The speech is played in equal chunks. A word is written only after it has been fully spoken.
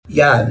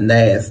Y'all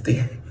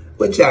nasty.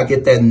 Where y'all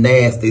get that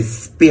nasty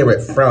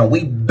spirit from?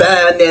 We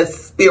bind that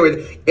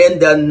spirit in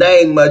the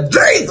name of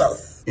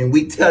Jesus. And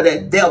we tell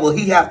that devil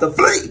he have to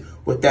flee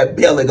with that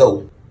belly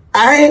go.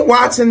 I ain't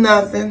watching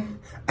nothing.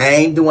 I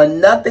ain't doing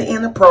nothing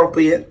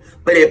inappropriate.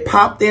 But it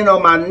popped in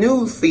on my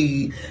news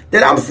feed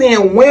that I'm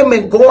seeing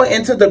women going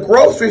into the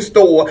grocery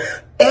store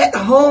at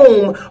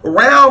home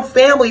around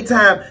family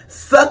time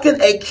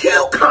sucking a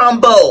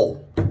cucumber.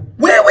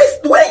 When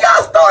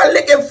y'all start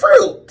licking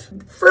fruit?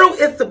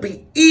 Fruit is to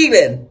be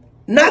eaten,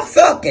 not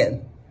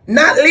sucking,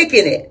 not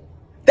licking it.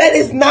 That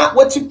is not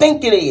what you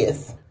think it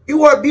is.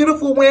 You are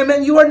beautiful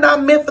women. You are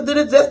not meant for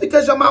this. Just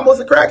because your mom was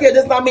a crackhead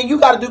does not mean you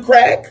gotta do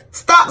crack.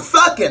 Stop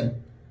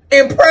sucking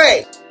and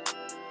pray.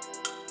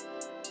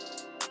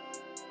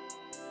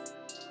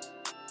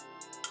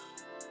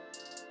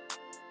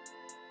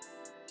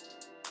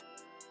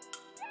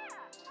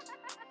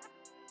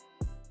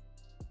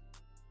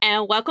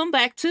 And welcome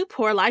back to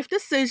Poor Life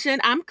Decision.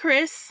 I'm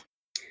Chris.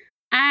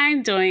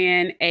 I'm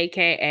Doyen,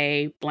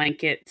 aka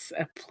Blankets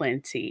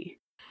Aplenty.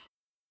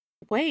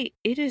 Wait,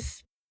 it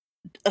is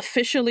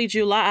officially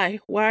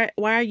July. Why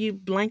are you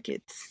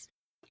blankets?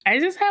 I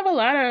just have a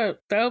lot of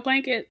throw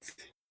blankets.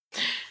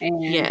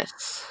 And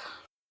yes.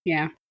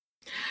 Yeah.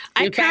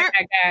 In fact,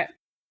 I got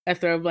a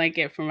throw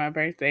blanket for my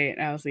birthday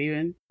and I was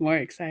even more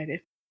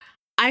excited.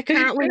 I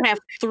currently have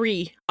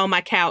 3 on my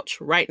couch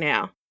right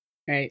now.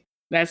 Right.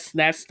 That's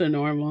the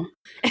normal.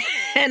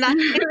 And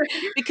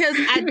because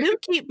I do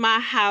keep my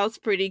house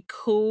pretty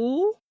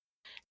cool.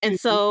 And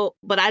so,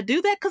 but I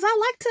do that because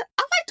I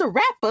like to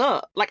wrap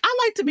up. Like I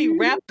like to be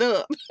wrapped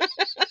up.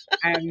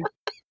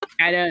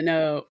 I don't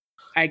know.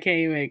 I can't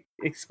even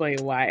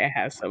explain why I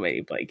have so many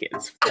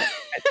blankets.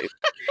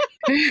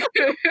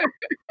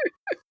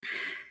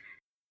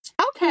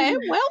 Okay,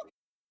 well,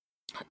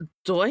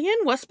 Doyen,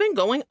 what's been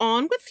going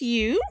on with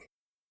you?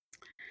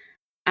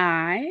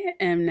 I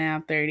am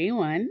now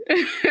 31.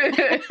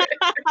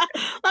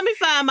 Let me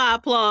find my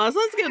applause.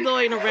 Let's give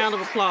Doyen a round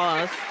of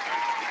applause.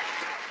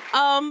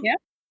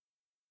 Yep.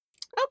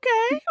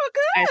 Okay, well,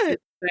 good. I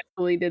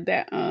successfully did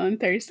that on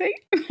Thursday,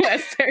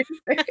 last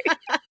Thursday.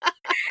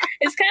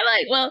 It's kind of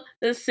like, well,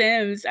 The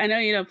Sims. I know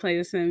you don't play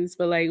The Sims,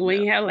 but like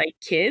when you have like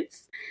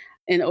kids,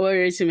 in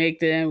order to make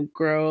them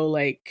grow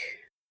like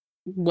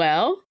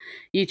well,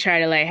 you try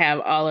to like have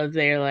all of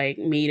their like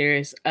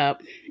meters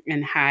up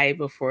and high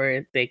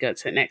before they go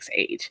to the next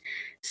age.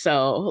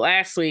 So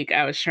last week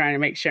I was trying to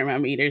make sure my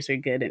meters are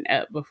good and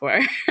up before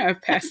I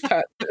passed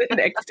on to the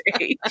next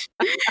age.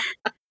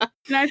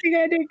 And I think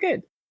I did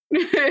good.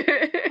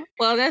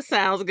 Well, that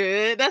sounds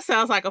good. That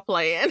sounds like a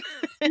plan.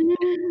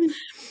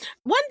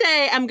 One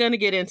day I'm gonna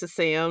get into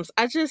Sims.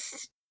 I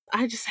just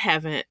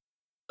haven't.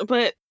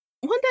 But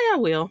one day I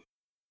will.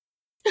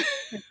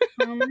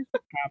 Problem,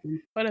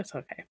 but it's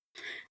okay.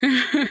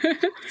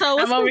 So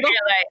I'm over here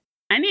like,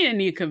 I need a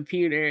new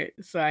computer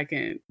so I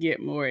can get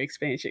more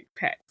expansion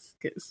packs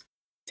because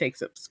it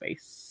takes up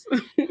space.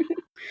 Didn't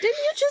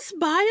you just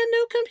buy a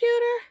new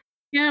computer?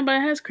 Yeah, but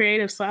it has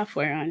creative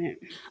software on it.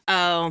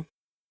 Oh,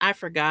 I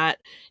forgot.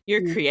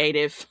 You're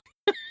creative.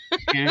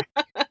 Yeah.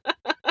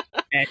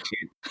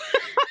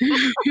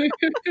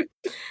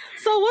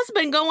 So what's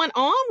been going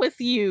on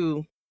with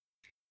you?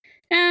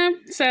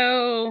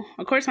 So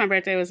of course my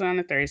birthday was on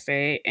a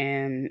Thursday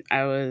and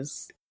I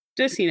was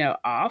just,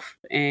 off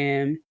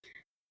and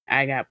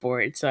I got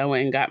bored. So I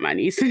went and got my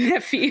niece and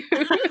nephew.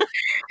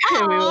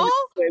 Oh,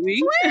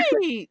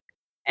 sweet.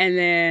 And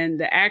then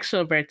the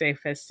actual birthday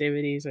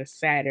festivities are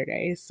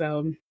Saturday.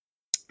 So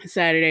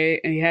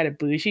Saturday, we had a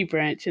bougie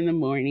brunch in the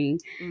morning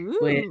in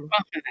the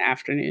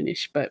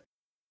afternoonish, but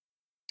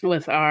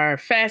with our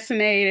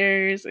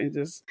fascinators and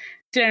just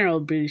general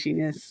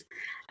bouginess.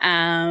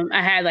 I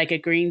had like a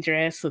green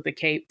dress with a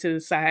cape to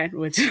the side,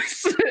 which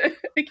is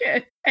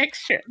again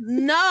extra.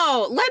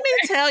 No, let me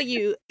tell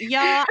you,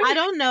 y'all, I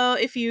don't know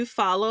if you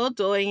follow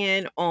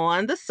Doyen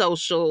on the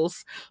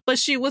socials, but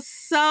she was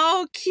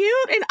so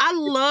cute and I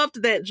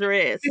loved that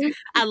dress.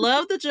 I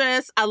love the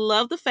dress. I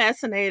love the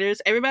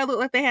fascinators. Everybody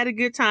looked like they had a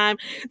good time.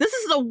 This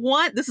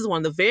is one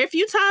of the very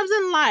few times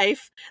in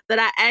life that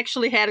I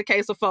actually had a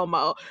case of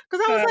FOMO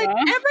because I was like,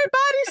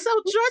 everybody's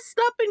so dressed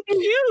up and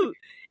cute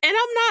and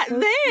I'm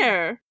not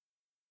there.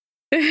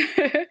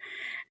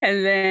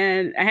 And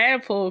then I had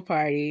a pool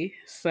party.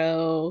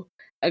 So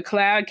a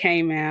cloud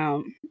came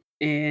out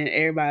and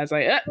everybody's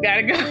like,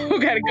 gotta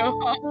go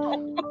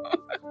home.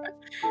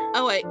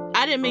 Oh wait,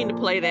 I didn't mean to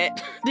play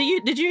that.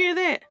 Did you hear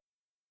that?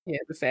 Yeah,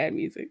 the sad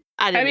music.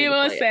 I mean, it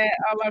was sad.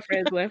 All my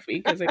friends left me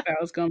because they thought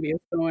it was going to be a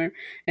storm.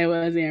 It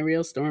wasn't a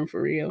real storm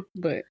for real.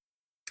 But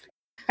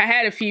I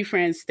had a few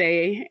friends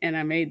stay and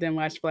I made them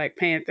watch Black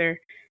Panther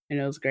and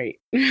it was great.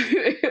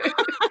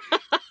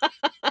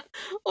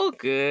 Oh,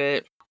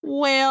 good.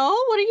 Well,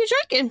 what are you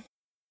drinking?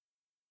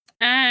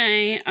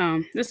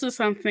 This was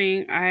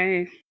something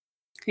I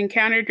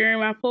encountered during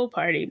my pool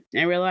party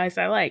and realized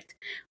I liked.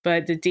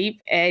 But the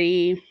Deep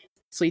Eddy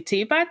sweet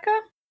tea vodka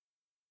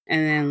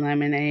and then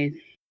lemonade.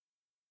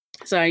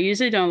 So I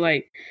usually don't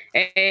like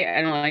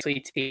I don't like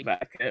sweet tea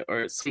vodka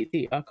or sweet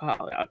tea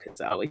alcohol because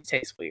it always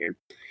tastes weird.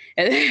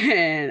 And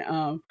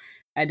then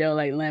I don't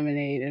like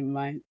lemonade in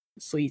my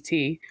sweet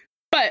tea.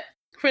 But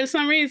for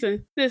some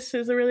reason, this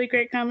is a really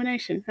great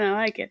combination. And I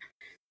like it.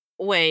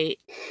 Wait,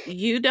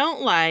 you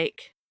don't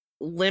like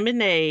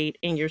lemonade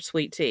in your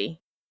sweet tea?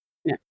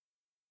 No.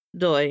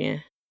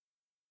 Doyen.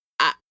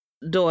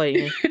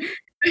 Doyen.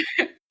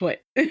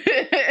 What?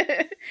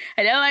 I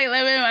don't like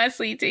lemon in my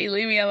sweet tea.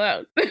 Leave me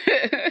alone.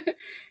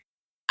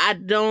 I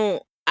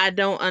don't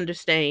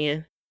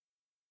understand.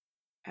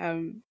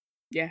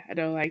 Yeah, I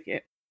don't like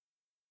it.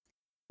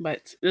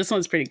 But this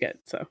one's pretty good,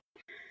 so.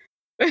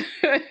 I'm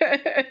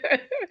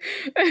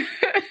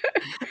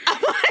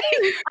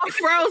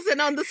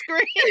frozen on the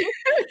screen.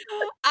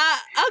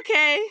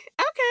 Okay.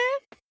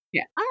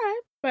 Yeah. All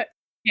right. But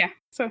yeah,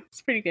 so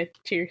it's pretty good.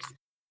 Cheers.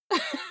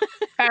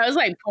 I was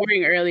like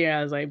pouring earlier.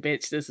 I was like,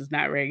 bitch, this is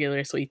not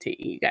regular sweet tea.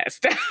 You gotta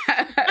stop.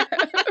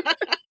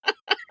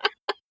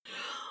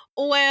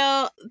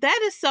 Well, that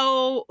is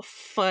so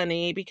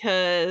funny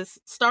because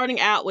starting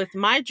out with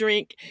my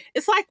drink,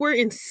 it's like we're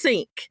in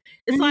sync.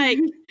 It's like,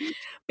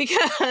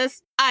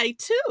 because I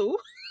too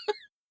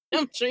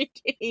am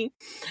drinking.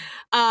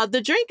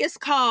 The drink is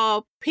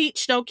called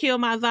Peach Don't Kill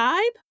My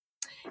Vibe.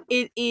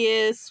 It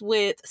is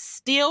with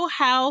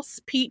Stillhouse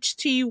Peach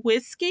Tea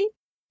Whiskey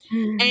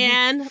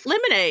and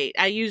lemonade.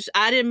 I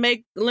didn't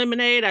make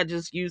lemonade. I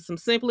just used some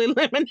Simply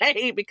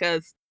Lemonade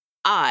because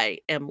I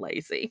am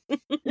lazy.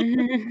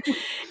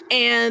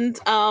 And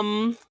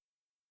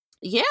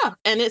yeah,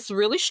 and it's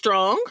really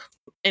strong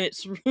and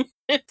it's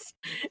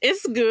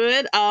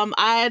good. I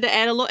had to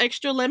add a little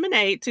extra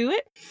lemonade to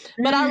it,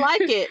 but I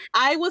like it.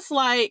 I was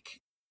like,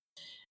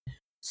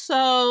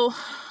 so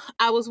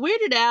I was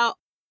weirded out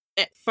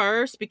at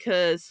first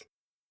because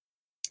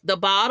the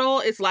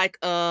bottle is like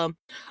a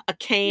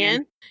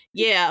can.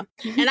 Yeah.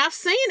 And I've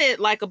seen it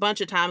like a bunch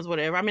of times,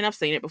 whatever. I mean, I've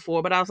seen it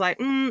before, but I was like,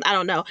 I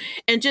don't know.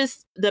 And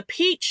just the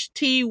peach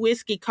tea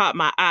whiskey caught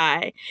my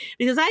eye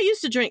because I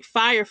used to drink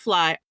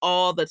Firefly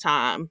all the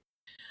time.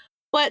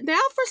 But now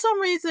for some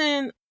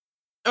reason,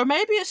 or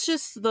maybe it's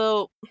just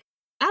I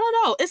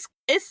don't know,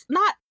 it's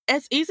not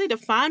as easy to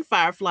find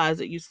Firefly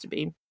as it used to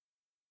be.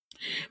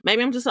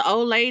 Maybe I'm just an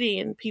old lady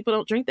and people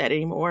don't drink that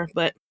anymore,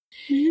 but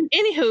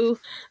anywho,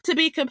 to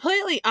be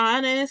completely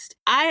honest,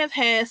 I have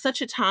had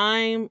such a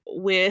time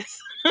with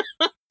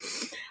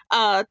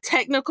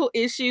technical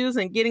issues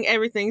and getting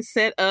everything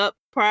set up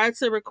prior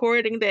to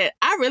recording that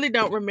I really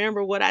don't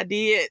remember what I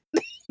did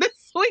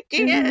this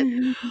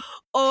weekend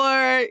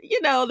or,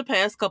 the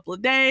past couple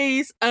of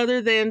days, other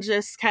than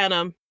just kind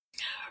of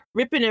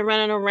ripping and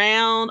running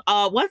around.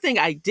 One thing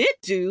I did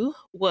do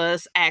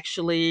was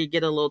actually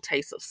get a little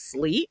taste of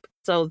sleep.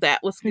 So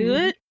that was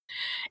good.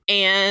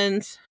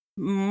 And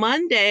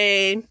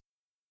Monday,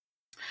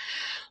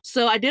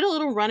 so I did a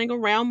little running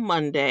around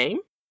Monday.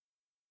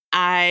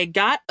 I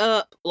got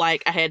up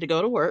like I had to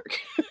go to work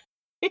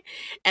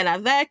and I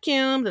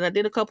vacuumed and I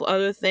did a couple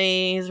other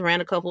things,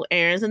 ran a couple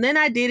errands, and then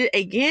I did it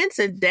again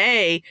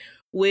today,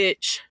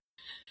 which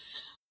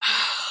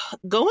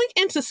going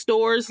into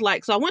stores so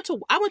I went to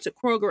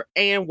Kroger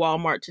and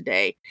Walmart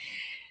today.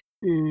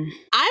 I'm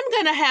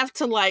gonna have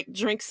to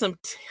drink some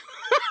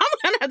I'm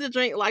gonna have to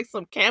drink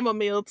some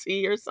chamomile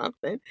tea or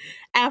something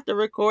after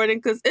recording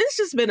because it's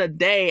just been a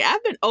day.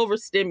 I've been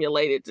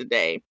overstimulated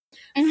today.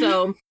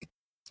 So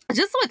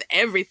just with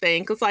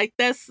everything, because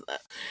that's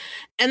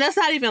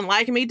not even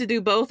like me to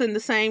do both in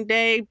the same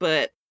day,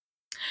 but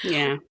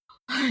yeah,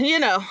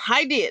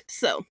 I did.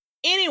 So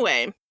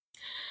anyway,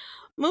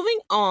 moving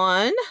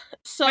on.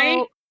 So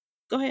wait.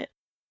 Go ahead.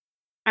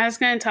 I was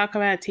going to talk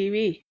about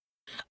TV.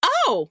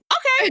 Oh,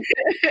 okay.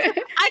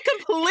 I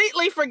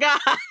completely forgot.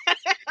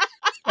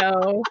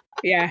 So,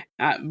 yeah,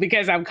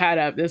 because I'm caught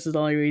up. This is the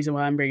only reason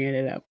why I'm bringing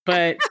it up.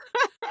 But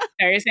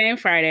Thursday and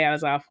Friday, I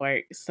was off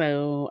work.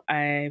 So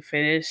I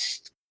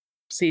finished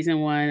season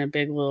 1 of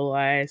Big Little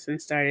Lies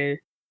and started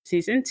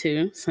season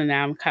 2. So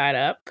now I'm caught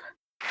up.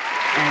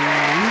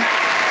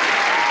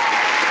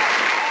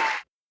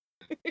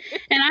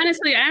 And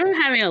honestly, I'm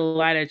having a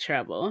lot of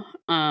trouble.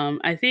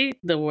 I think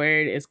the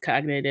word is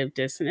cognitive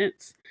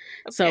dissonance.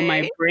 Okay. So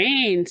my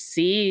brain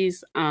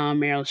sees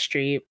Meryl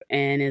Streep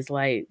and is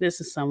like,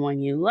 this is someone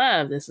you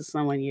love. This is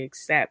someone you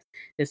accept.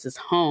 This is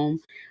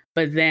home.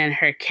 But then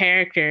her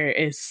character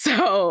is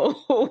so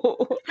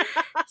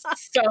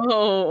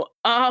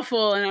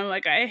awful. And I'm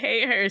like, I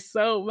hate her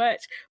so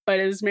much. But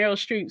it's Meryl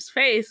Streep's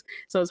face.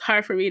 So it's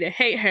hard for me to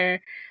hate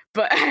her.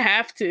 But I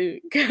have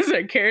to because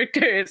her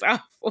character is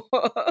awful.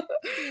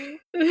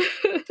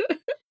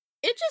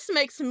 It just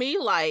makes me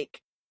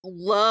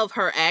love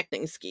her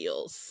acting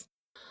skills.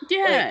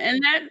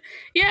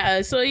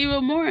 Yeah, so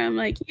even more, I'm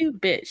like, you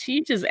bitch,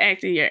 you just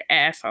acting your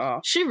ass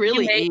off. She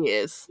really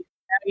is. I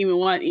don't even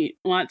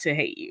want to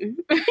hate you.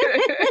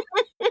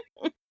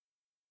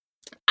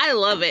 I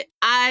love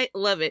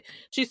it.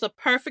 She's the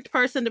perfect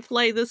person to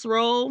play this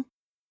role.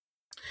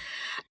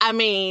 I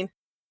mean,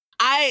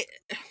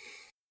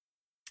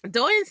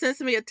 Doyen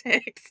sends me a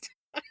text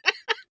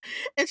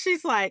And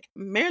she's like,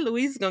 Mary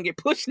Louise is going to get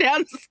pushed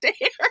down the stairs.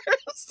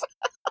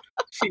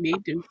 She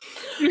need to.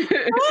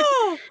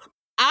 Oh,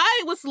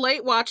 I was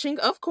late watching,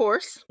 of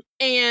course.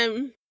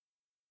 And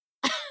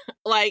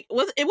like, it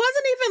wasn't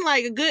even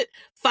like a good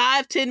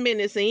 5-10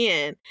 minutes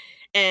in.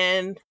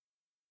 And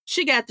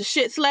she got the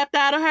shit slapped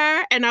out of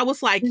her. And I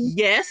was like,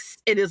 yes,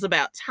 it is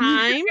about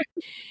time.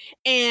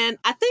 And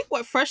I think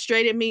what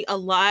frustrated me a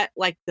lot,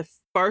 like the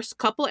first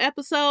couple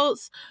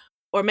episodes,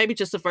 or maybe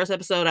just the first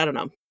episode, I don't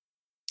know.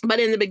 But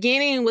in the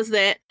beginning was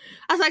that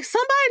I was like,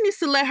 somebody needs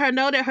to let her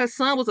know that her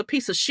son was a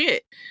piece of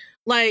shit.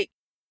 Like,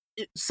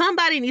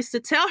 somebody needs to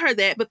tell her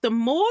that. But the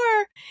more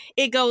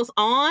it goes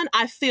on,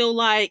 I feel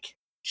like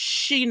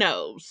she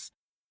knows.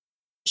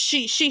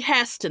 She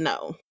has to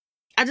know.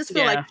 I just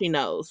feel like she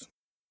knows.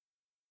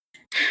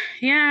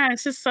 Yeah,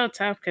 it's just so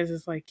tough because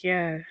it's like,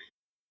 yeah.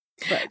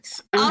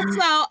 But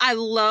also, I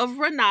love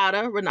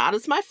Renata.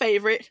 Renata's my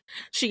favorite.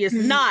 She is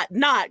not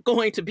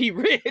going to be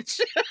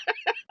rich.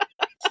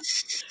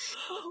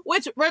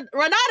 Which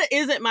Renata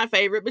isn't my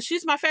favorite, but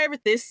she's my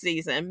favorite this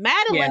season.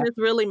 Madeline is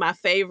really my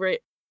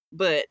favorite,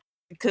 but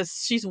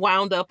because she's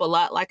wound up a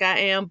lot like I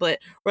am. But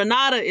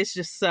Renata is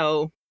just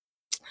so.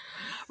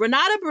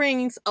 Renata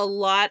brings a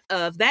lot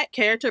of that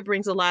character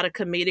brings a lot of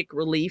comedic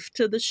relief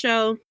to the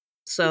show,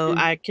 so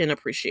I can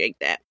appreciate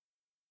that.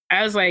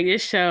 I was like,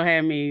 this show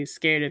had me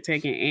scared of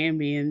taking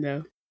Ambien,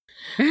 though.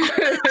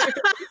 I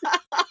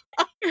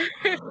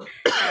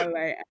was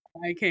like,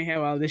 I can't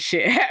have all this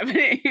shit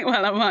happening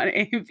while I'm on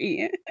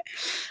Ambien.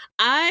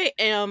 I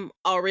am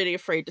already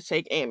afraid to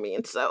take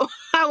Ambien, so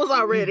I was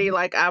already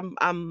like,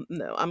 I'm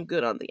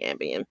good on the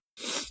Ambien.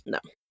 No.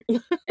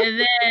 And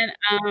then,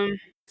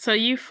 so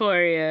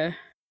Euphoria.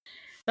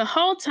 The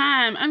whole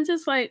time, I'm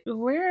just like,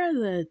 where are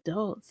the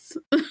adults?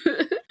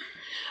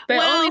 The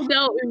only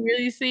adult we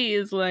really see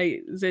is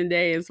like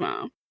Zendaya's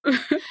mom.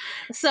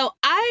 So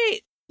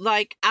I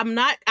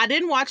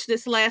didn't watch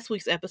this last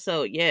week's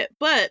episode yet,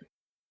 but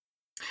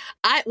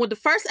the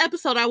first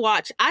episode I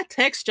watched, I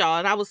text y'all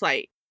and I was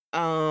like,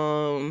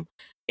 anybody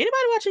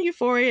watching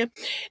Euphoria?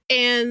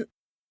 And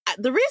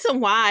the reason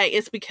why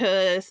is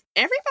because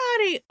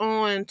everybody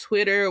on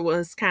Twitter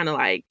was kind of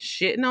like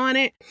shitting on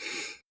it.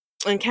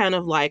 And kind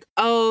of like,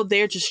 oh,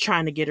 they're just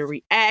trying to get a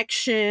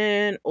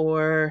reaction,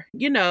 or,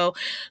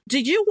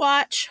 did you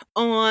watch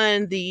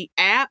on the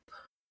app,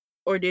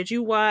 or did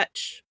you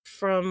watch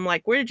from,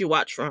 like, where did you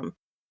watch from?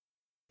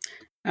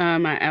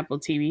 My Apple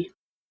TV.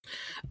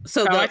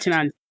 So I'm watching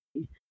on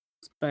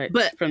TV,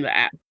 but from the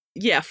app.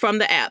 Yeah, from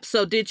the app.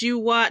 So did you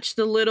watch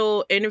the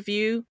little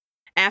interview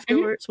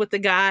afterwards with the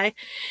guy?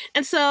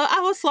 And so I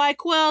was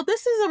like, well,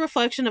 this is a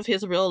reflection of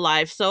his real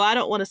life, so I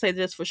don't want to say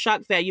this for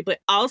shock value, but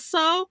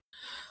also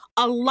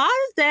a lot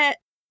of that,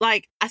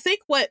 like, I think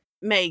what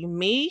made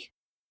me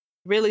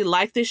really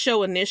like this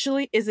show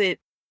initially is it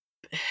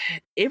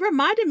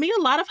reminded me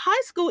a lot of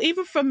high school,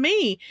 even for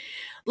me.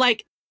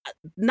 Like,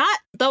 not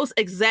those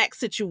exact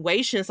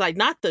situations, like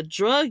not the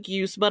drug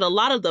use, but a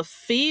lot of the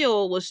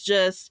feel was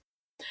just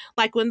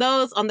like when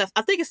I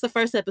think it's the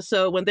first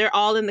episode when they're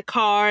all in the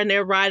car and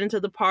they're riding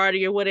to the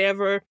party or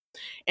whatever,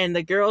 and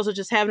the girls are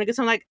just having a good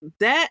time. Like,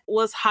 that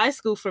was high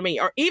school for me,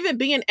 or even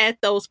being at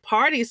those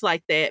parties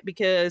like that,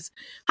 because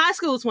high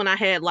school is when I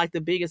had like the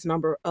biggest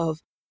number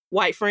of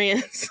white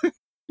friends.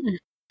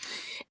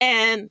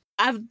 And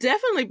I've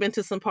definitely been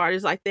to some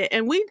parties like that.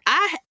 And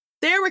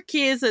there were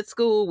kids at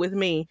school with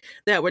me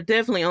that were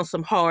definitely on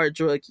some hard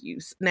drug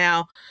use.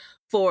 Now,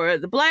 for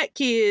the black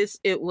kids,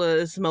 it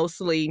was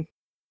mostly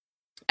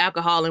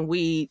alcohol and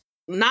weed.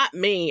 Not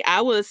me.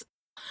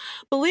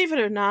 Believe it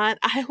or not,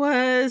 I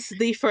was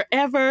the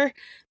forever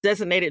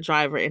designated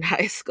driver in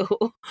high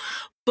school.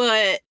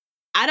 But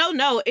I don't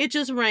know, it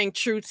just rang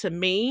true to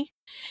me.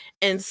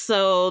 And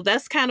so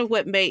that's kind of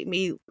what made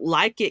me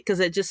like it, because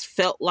it just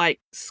felt like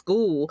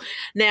school.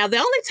 Now, the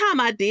only time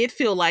I did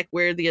feel like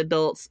we're the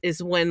adults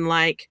is when,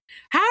 like,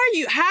 how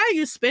are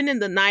you spending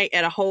the night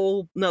at a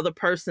whole nother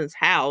person's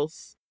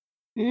house?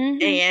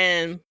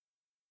 And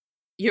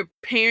your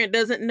parent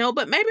doesn't know,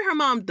 but maybe her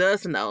mom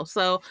does know.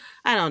 So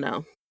I don't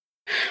know.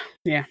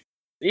 Yeah.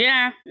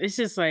 It's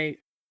just like,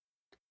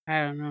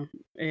 I don't know.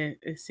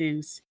 It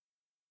seems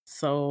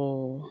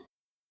so,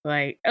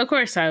 like, of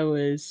course I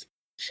was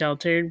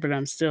sheltered, but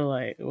I'm still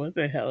like, what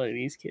the hell are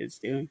these kids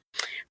doing?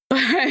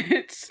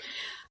 But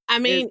I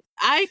mean,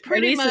 I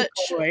pretty much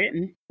it's well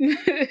written.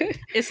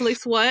 It's at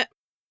least what?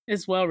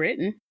 It's well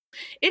written.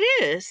 It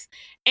is.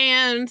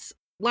 And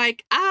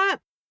like I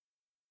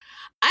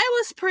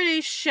was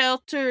pretty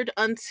sheltered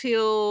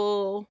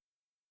until,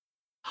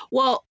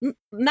 well,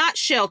 not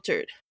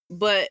sheltered,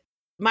 but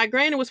my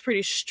granny was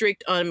pretty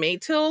strict on me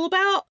till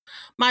about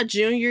my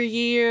junior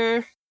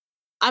year.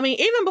 I mean,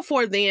 even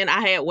before then,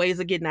 I had ways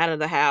of getting out of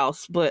the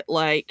house, but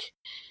like,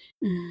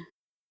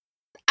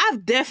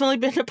 I've definitely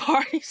been to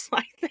parties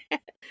like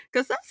that,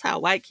 because that's how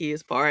white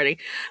kids party.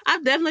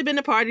 I've definitely been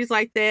to parties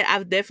like that.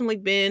 I've definitely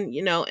been,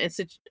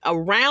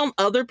 around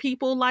other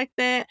people like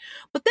that.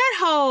 But that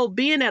whole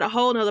being at a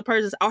whole nother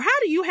person's, or how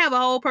do you have a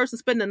whole person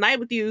spend the night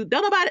with you?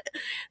 Don't nobody,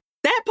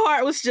 that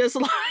part was just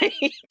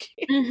like,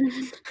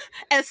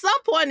 at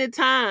some point in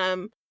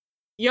time,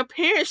 your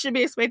parents should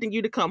be expecting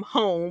you to come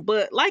home.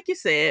 But like you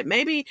said,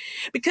 maybe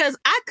because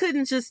I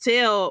couldn't just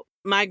tell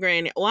my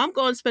granny, well, I'm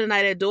going to spend the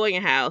night at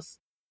Dorian house.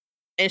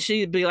 And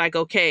she'd be like,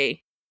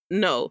 okay,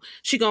 no.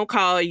 She gonna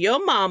call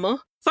your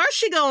mama. First,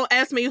 she gonna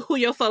ask me who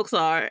your folks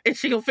are, and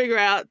she gonna figure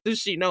out, do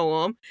she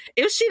know them?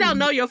 If she don't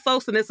know your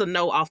folks, then it's a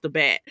no off the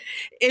bat.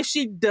 If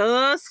she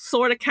does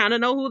sort of kind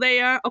of know who they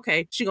are,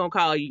 okay, she gonna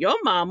call your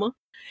mama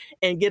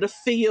and get a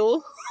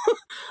feel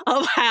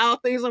of how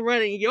things are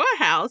running in your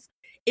house.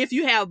 If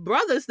you have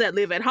brothers that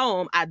live at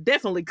home, I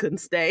definitely couldn't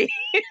stay.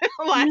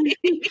 Like,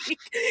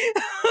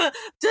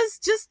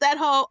 just that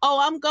whole, oh,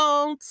 I'm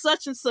gone,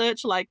 such and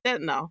such, like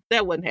that. No,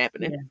 that wasn't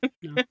happening.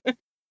 Yeah,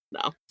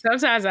 no.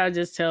 Sometimes I'll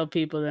just tell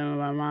people that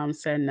my mom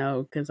said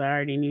no because I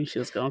already knew she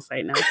was going to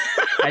say no.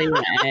 I didn't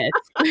even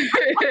ask.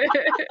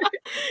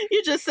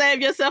 You just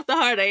save yourself the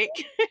heartache.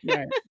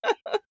 Right.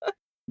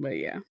 But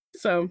yeah.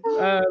 So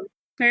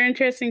they're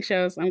interesting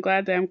shows. I'm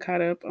glad that I'm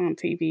caught up on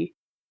TV.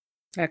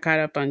 I caught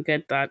up on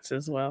Good Thoughts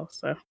as well.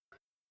 So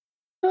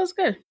that was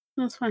good.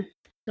 That was fun.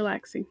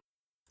 Relaxing.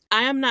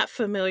 I am not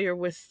familiar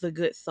with the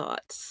Good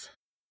Thoughts.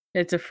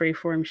 It's a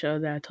freeform show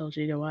that I told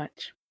you to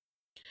watch.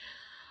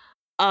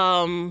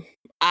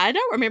 I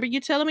don't remember you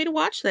telling me to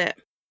watch that.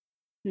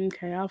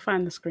 Okay, I'll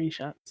find the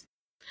screenshots.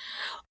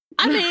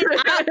 I mean,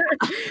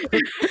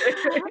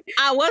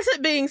 I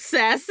wasn't being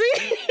sassy,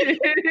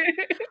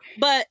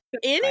 but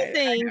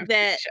anything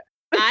that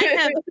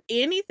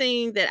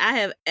I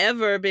have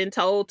ever been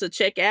told to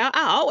check out,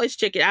 I always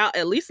check it out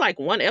at least like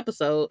one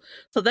episode.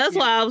 So that's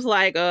why I was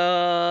like,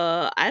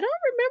 I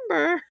don't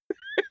remember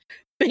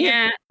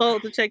being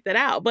told to check that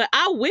out, but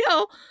I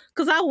will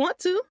because I want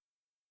to.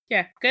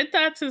 Yeah, Good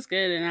Thoughts is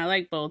good, and I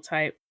like Bold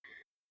Type.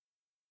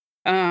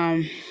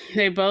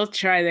 They both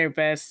try their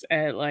best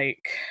at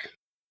like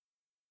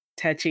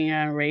touching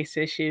on race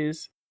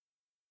issues.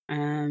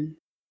 They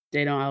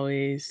don't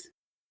always,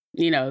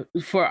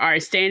 for our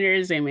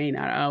standards, they may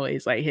not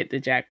always like hit the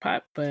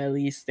jackpot, but at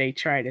least they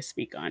try to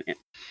speak on it,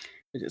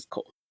 which is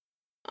cool.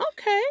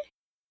 Okay,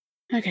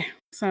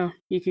 so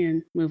you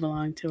can move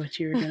along to what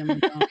you were going to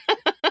move on.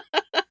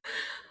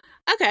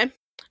 Okay,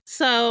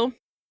 so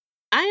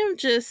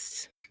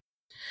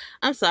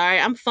I'm sorry,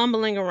 I'm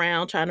fumbling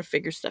around trying to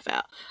figure stuff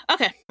out.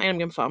 Okay, I am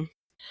going to fumble.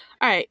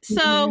 All right,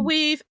 so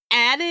we've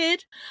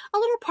added a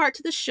little part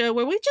to the show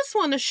where we just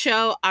want to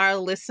show our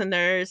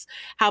listeners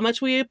how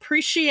much we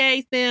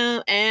appreciate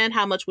them and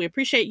how much we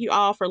appreciate you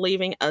all for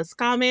leaving us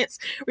comments.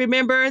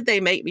 Remember, they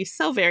make me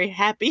so very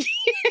happy.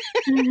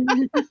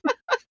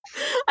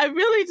 I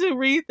really do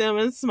read them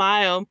and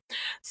smile.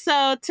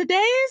 So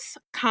today's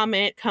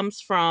comment comes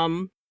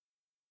from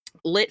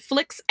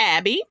Litflix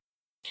Abby.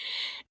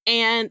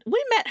 And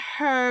we met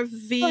her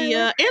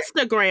via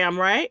Instagram,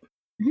 right?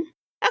 Mm-hmm.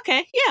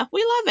 Okay, yeah,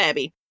 we love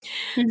Abby.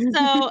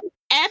 So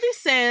Abby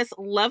says,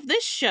 love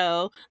this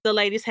show. The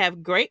ladies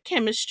have great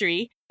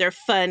chemistry. They're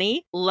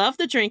funny. Love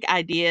the drink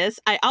ideas.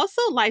 I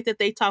also like that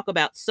they talk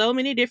about so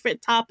many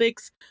different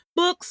topics,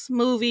 books,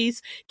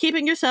 movies,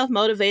 keeping yourself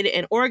motivated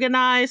and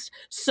organized,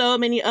 so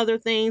many other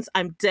things.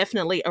 I'm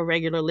definitely a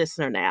regular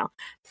listener now.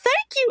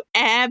 Thank you,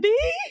 Abby.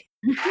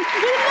 We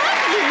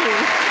love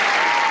you.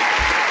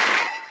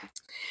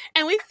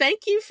 And we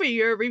thank you for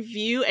your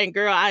review. And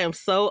girl, I am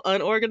so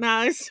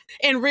unorganized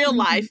in real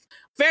life.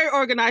 Very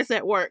organized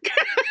at work.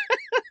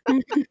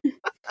 Yay.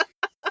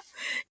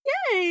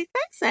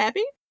 Thanks,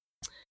 Abby.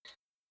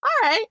 All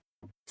right.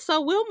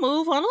 So we'll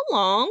move on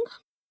along.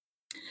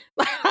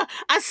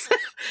 I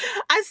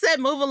said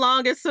move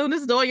along as soon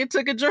as Doya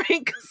took a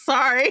drink.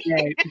 Sorry.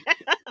 Right.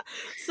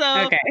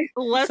 So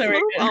let's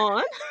move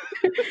on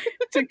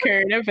to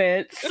current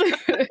events.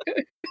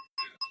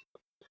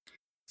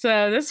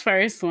 So this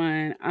first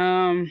one,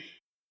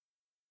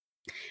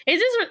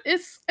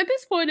 it's at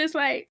this point, it's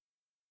like,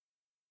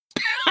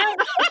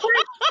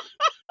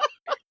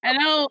 I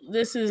know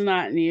this is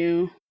not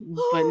new,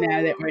 but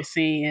now that we're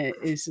seeing it,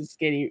 it's just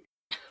getting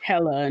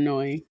hella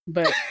annoying.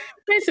 But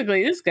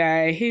basically, this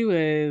guy, he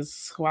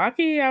was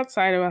walking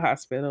outside of a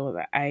hospital with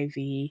an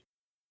IV,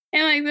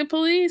 and like the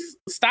police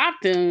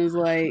stopped him and was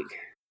like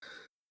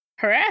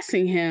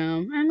harassing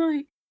him. I'm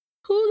like,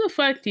 who the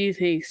fuck do you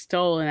think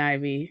stole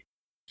an IV?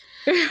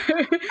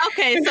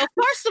 Okay, so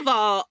first of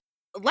all,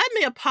 let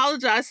me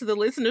apologize to the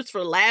listeners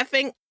for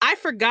laughing. I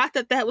forgot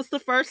that was the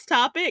first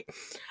topic.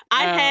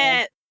 I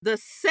had the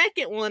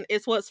second one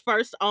is what's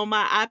first on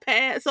my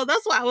iPad, so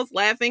that's why I was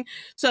laughing.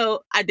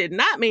 So I did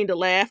not mean to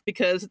laugh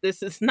because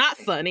this is not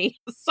funny.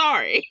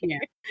 Sorry. Yeah.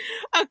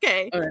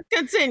 Okay,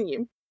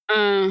 continue.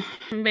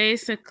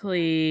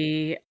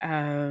 Basically,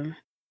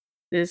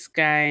 this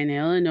guy in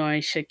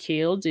Illinois,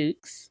 Shaquille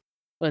Dukes,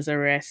 was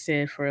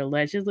arrested for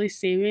allegedly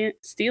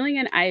stealing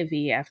an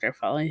IV after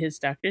following his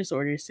doctor's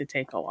orders to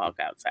take a walk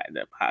outside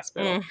the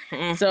hospital.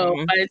 So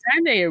by the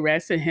time they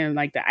arrested him,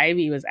 like the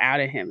IV was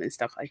out of him and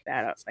stuff like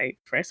that. I was like,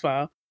 first of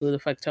all, who the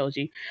fuck told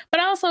you? But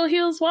also,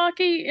 he was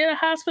walking in a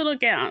hospital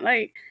gown.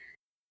 Like,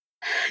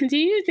 do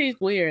you think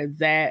we are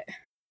that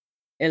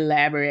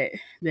elaborate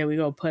that we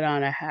gonna put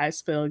on a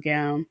hospital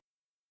gown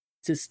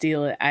to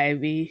steal an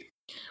IV.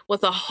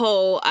 With a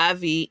whole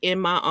IV in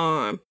my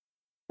arm.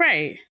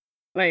 Right.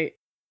 Like,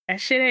 that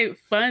shit ain't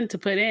fun to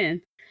put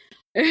in.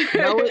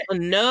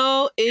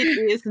 No,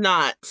 it is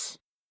not.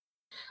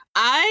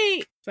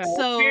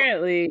 So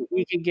apparently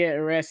you can get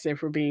arrested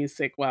for being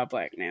sick while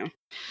black now.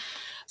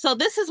 So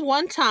this is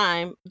one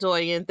time,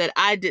 Doyen, that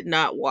I did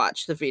not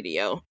watch the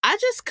video. I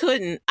just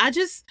couldn't. I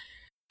just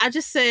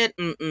said,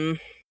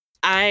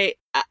 I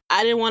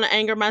didn't want to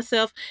anger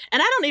myself.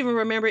 And I don't even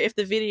remember if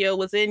the video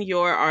was in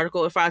your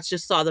article, if I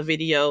just saw the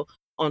video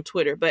on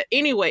Twitter. But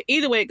anyway,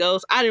 either way it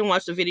goes, I didn't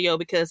watch the video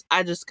because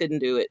I just couldn't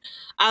do it.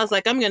 I was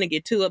like, I'm going to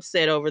get too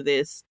upset over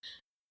this.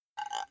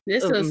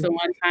 This was the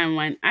one time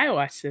when I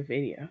watched the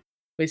video,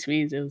 which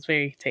means it was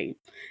very tame.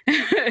 So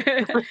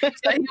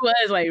he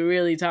was like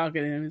really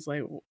talking to him. It's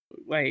like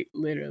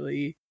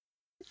literally,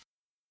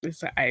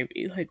 it's an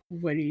IV. Like,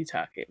 what are you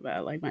talking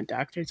about? Like, my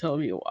doctor told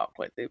me to walk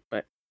with it,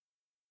 but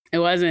it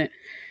wasn't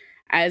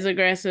as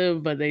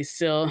aggressive, but it's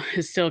still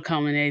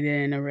culminated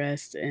in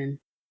arrest, and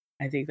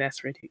I think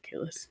that's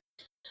ridiculous.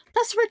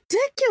 That's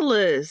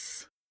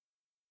ridiculous.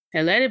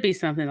 And let it be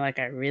something like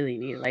I really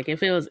need. Like,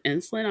 if it was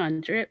insulin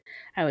on drip,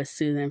 I would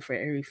sue them for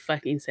every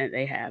fucking cent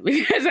they have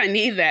because I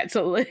need that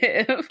to live.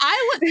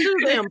 I would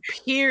sue them,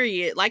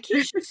 period. Like,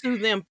 he should sue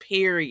them,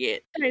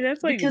 period. I mean,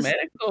 that's like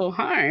medical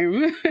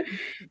harm.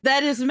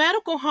 That is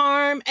medical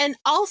harm. And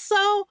also,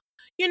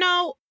 you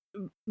know,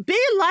 be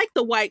like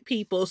the white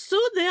people.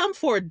 Sue them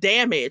for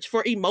damage,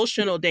 for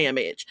emotional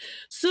damage.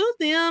 Sue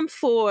them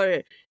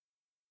for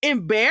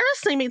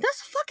embarrassing me.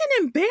 That's fucking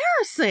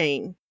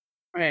embarrassing.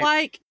 Right.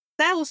 Like,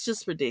 that was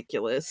just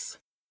ridiculous.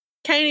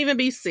 Can't even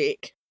be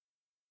sick.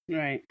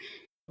 Right.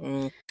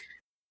 So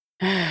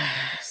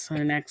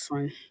the next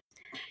one.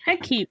 I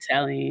keep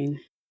telling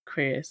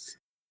Chris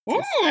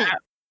to stop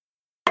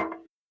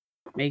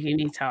making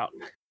me talk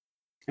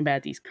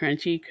about these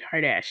crunchy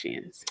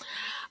Kardashians.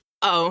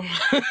 Oh.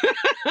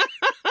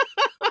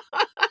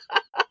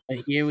 But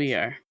here we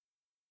are.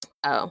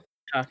 Oh.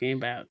 Talking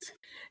about.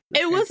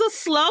 It was a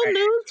slow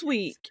news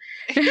week.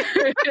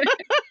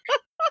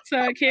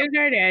 So Kim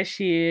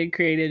Kardashian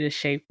created a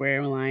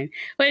shapewear line,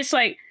 which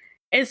like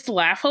it's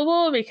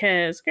laughable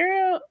because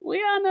girl,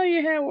 we all know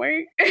you had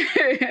work.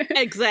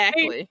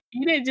 Exactly.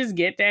 You didn't just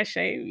get that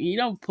shape. You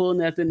don't pull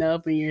nothing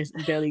up and your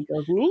belly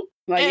goes whoop.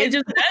 Like it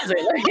just does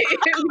it. Like, you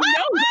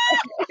know.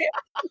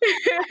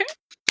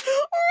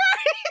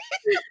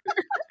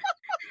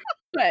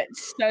 But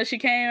so she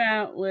came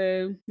out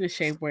with the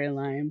shapewear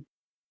line.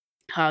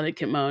 Hana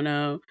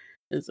Kimono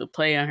is a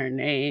play on her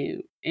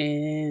name,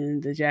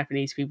 and the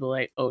Japanese people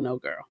like, oh no,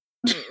 girl.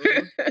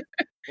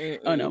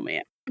 Oh no,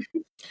 man.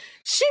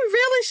 She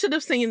really should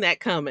have seen that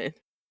coming.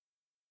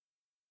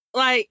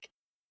 Like,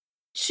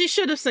 she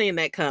should have seen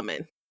that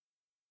coming.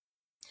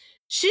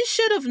 She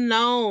should have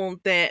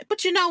known that.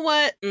 But you know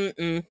what?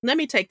 Let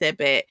me take that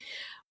back.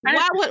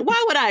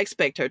 Why would I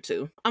expect her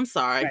to? I'm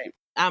sorry. Right.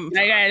 I'm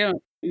sorry. I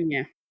don't.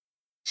 Yeah.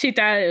 She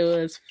thought it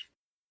was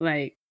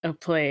like a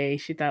play.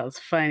 She thought it was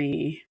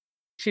funny.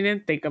 She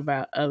didn't think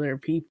about other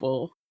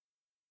people.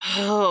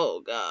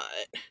 Oh God.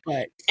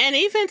 But and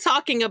even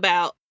talking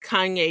about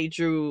Kanye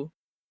drew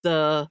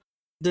the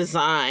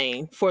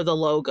design for the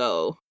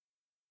logo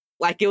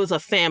like it was a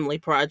family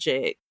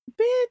project.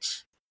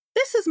 Bitch,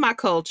 this is my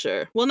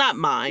culture. Well, not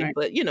mine, right.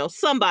 But you know,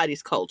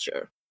 somebody's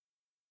culture.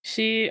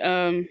 She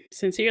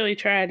sincerely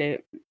tried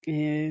it,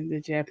 and the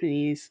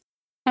Japanese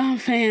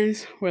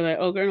fans were like,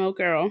 "Oh girl, oh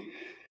girl."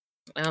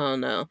 I don't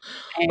know.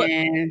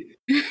 And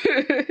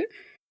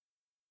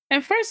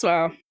and first of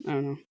all, I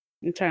don't know.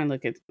 I'm trying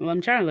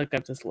to look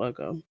up this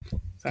logo.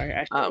 Sorry,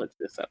 I should have looked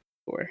this up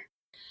before.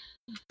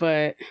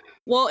 But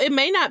well, it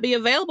may not be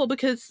available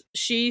because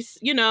she's,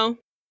 you know,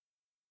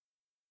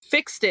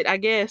 fixed it, I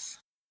guess.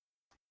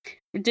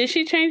 Did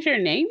she change her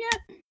name yet?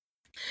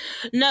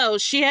 No,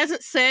 she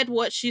hasn't said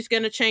what she's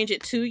going to change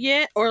it to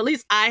yet, or at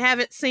least I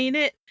haven't seen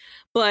it.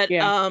 But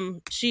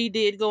she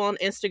did go on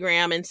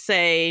Instagram and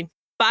say,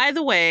 by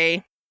the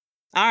way,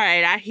 all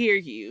right, I hear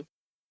you.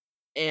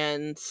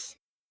 And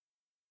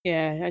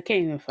yeah, I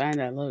can't even find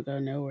that logo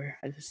nowhere.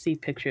 I just see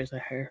pictures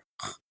of her.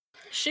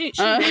 She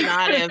may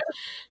not have.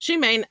 She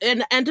may,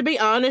 and to be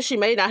honest, she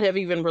may not have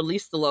even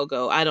released the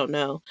logo. I don't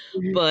know.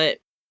 Mm-hmm. But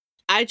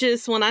I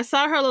just, when I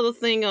saw her little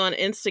thing on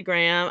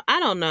Instagram, I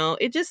don't know.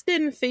 It just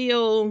didn't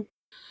feel,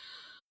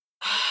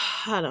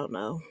 I don't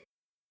know.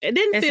 It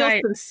didn't feel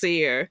like,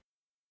 sincere.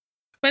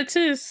 But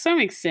to some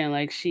extent,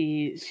 like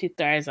she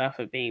thrives off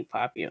of being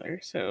popular.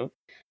 So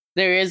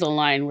there is a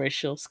line where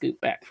she'll scoot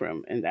back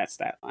from, and that's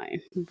that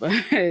line.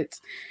 But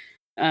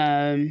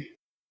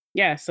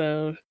yeah,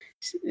 so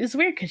it's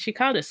weird because she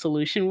called it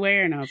solution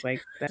wear, and I was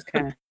like, that's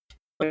kind of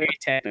very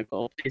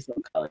technical. Please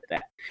don't call it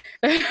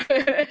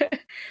that.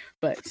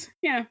 But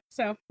yeah,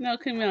 so no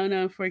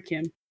kimono for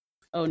Kim.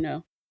 Oh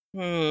no.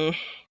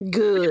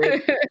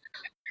 Good.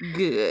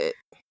 Good.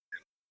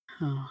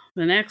 Oh,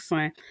 the next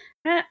one.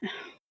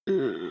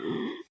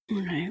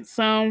 Okay,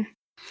 so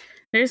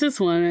there's this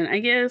woman, I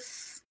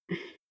guess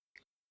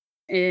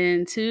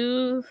in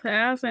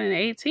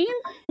 2018,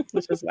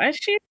 which was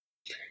last year,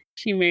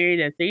 she married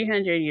a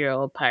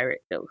 300-year-old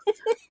pirate ghost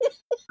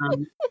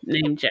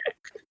named Jack.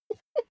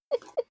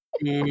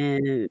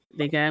 And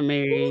they got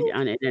married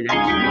on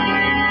international.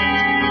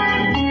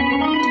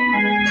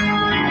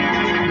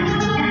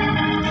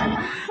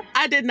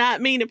 I did not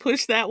mean to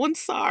push that one.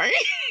 Sorry.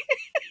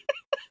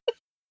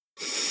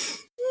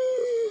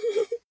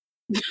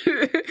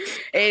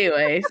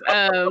 Anyways,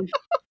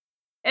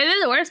 and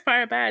then the worst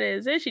part about it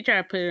is then she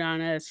tried to put it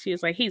on us. She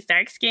was like, he's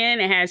dark skinned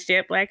and has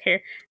jet black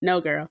hair. No,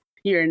 girl,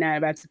 you're not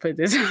about to put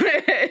this on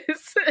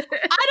us.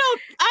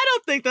 I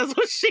don't think that's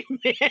what she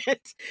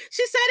meant.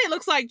 She said it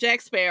looks like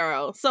Jack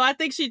Sparrow. So I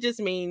think she just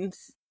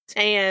means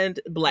tanned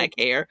black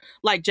hair,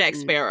 like Jack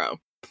Sparrow.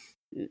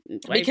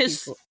 White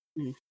because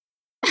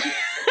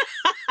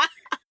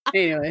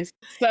anyways,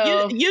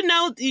 so you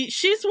know,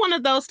 she's one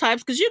of those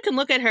types because you can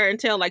look at her and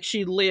tell like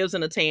she lives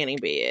in a tanning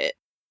bed,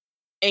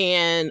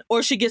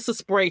 or she gets a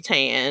spray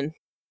tan.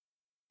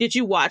 Did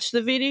you watch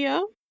the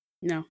video?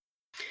 No.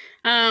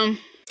 And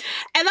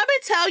let me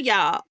tell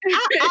y'all,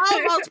 I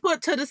almost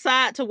put to the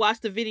side to watch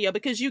the video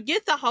because you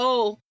get the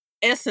whole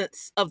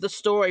essence of the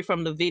story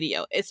from the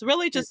video. It's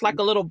really just like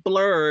a little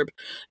blurb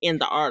in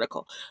the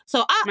article.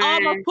 So I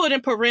almost put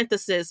in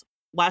parentheses,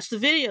 watch the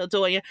video,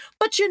 Doyen.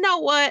 But you know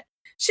what?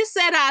 She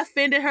said I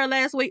offended her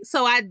last week,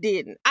 so I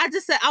didn't. I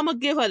just said I'm going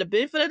to give her the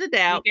benefit of the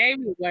doubt. You gave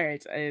me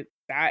words. It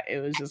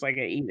was just like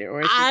an either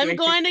or. I'm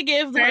going to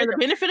give her the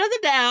benefit of the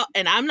doubt,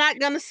 and I'm not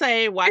going to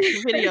say watch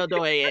the video,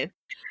 Doyen.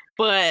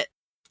 But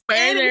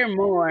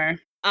furthermore,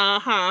 I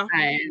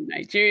am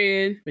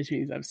Nigerian, which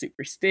means I'm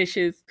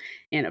superstitious,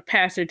 and a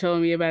pastor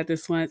told me about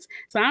this once.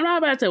 So I'm not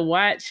about to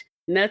watch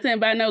nothing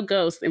about no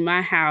ghosts in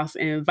my house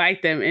and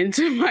invite them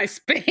into my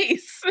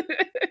space.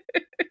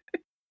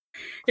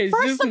 It's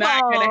First just of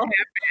not all, going to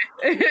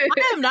happen.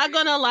 I am not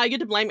going to allow you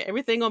to blame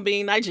everything on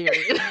being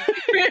Nigerian.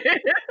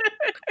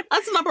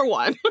 That's number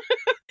one.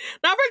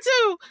 Number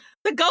two,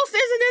 the ghost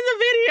isn't in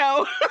the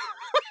video.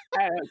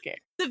 I don't care.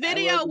 The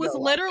video was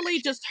literally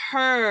just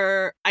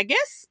her. I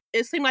guess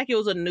it seemed like it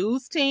was a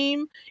news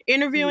team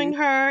interviewing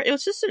her. It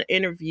was just an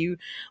interview.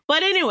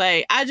 But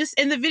anyway,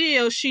 in the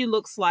video, she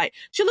looks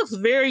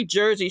very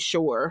Jersey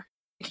Shore.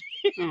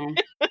 Oh.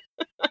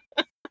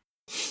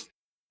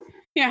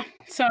 Yeah.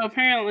 So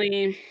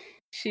apparently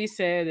she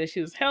said that she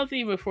was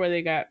healthy before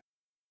they got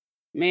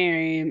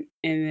married.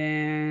 And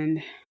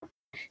then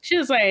she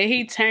was like,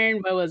 he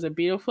turned what was a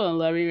beautiful and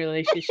loving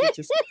relationship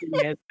to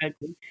something as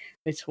ugly.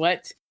 Which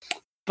what?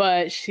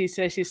 But she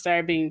said she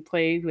started being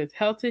plagued with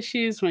health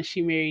issues when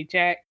she married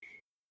Jack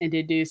and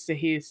deduced that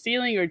he was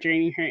stealing or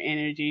draining her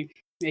energy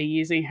and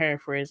using her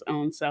for his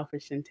own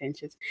selfish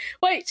intentions.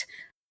 Wait,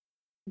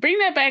 bring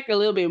that back a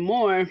little bit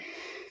more.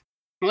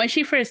 When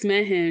she first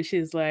met him,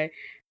 she's like,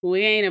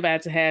 we ain't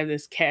about to have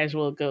this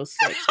casual ghost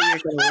sex. We're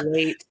going to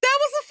wait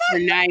for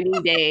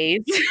 90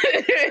 days.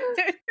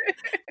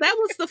 That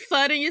was the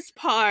funniest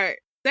part.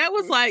 That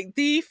was like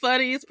the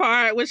funniest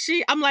part. When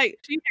I'm like,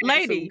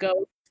 lady,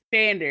 ghost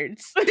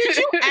standards. Did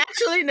you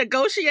actually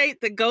negotiate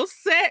the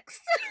ghost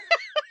sex?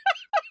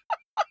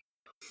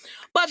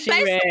 But she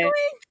basically,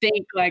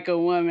 think like a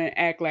woman,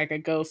 act like a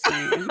ghost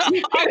man.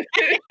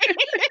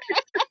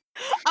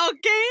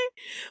 Okay,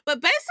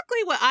 but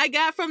basically what I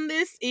got from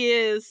this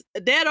is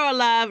dead or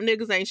alive,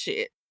 niggas ain't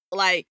shit.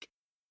 Like,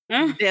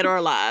 dead or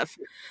alive.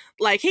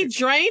 Like, he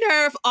drained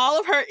her of all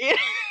of her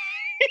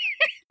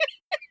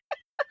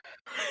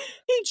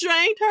He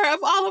drained her of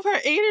all of her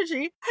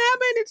energy. How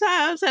many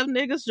times have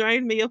niggas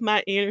drained me of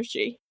my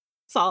energy?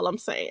 That's all I'm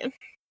saying.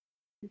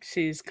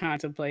 She's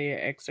contemplating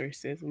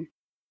exorcism.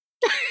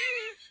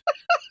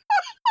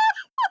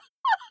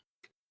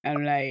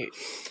 I'm like,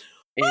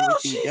 and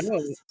if he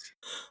don't,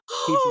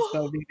 he's just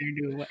gonna be there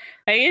doing what?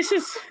 Like,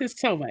 it's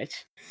so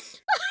much.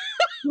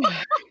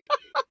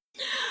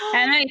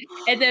 And like,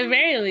 at the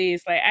very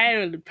least, like, I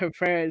would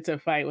prefer to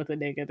fight with a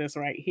nigga that's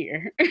right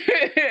here.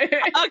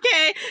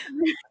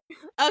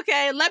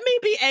 Okay, let me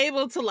be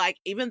able to, like,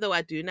 even though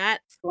I do not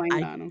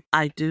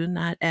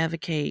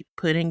advocate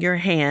putting your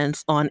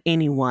hands on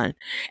anyone.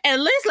 At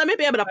least let me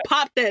be able to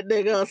pop that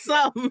nigga or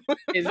something.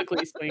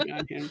 Physically swing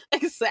on him.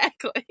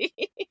 Exactly.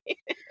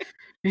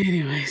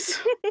 Anyways,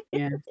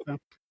 yeah, so,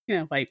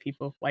 white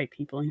people.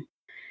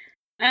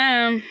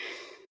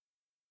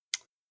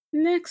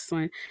 Next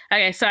one.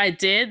 Okay, so I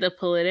did the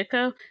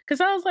Politico because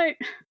I was like,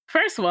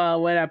 first of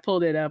all, when I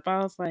pulled it up, I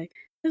was like,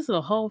 this is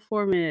a whole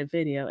 4-minute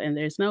video and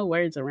there's no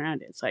words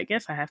around it. So I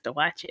guess I have to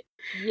watch it.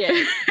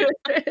 Yeah.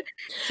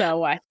 So I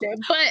watched it.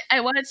 But I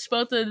watched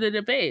both of the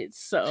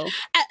debates. So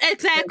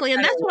exactly.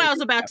 And that's what I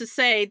was about to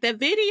say. The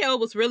video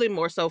was really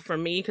more so for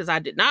me because I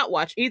did not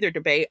watch either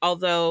debate,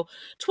 although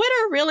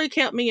Twitter really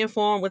kept me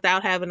informed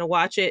without having to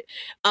watch it.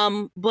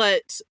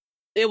 But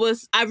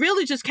I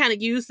really just kind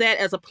of used that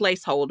as a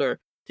placeholder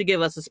to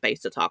give us a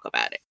space to talk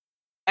about it.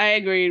 I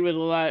agreed with a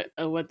lot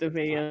of what the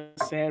video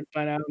said,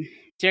 but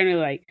generally,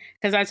 like,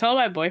 because I told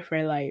my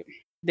boyfriend, like,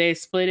 they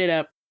split it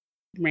up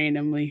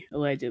randomly,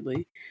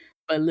 allegedly,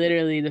 but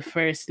literally the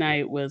first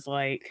night was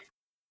like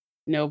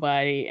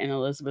nobody, and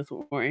Elizabeth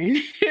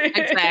Warren.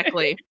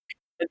 Exactly.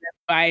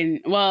 Biden,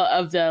 well,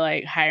 of the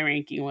like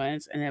high-ranking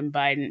ones, and then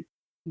Biden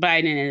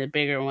and the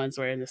bigger ones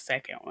were in the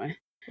second one.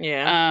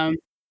 Yeah.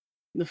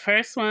 The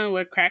first one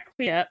would crack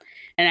me up,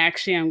 and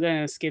actually, I'm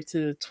gonna skip to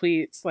the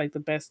tweets, like the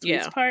best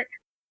tweets part.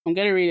 I'm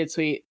gonna read a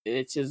tweet,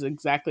 which is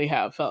exactly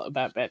how I felt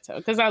about Beto,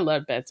 because I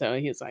love Beto.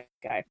 He's like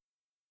a guy.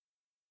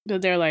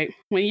 But they're like,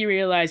 when you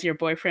realize your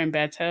boyfriend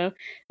Beto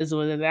is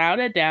without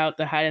a doubt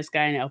the hottest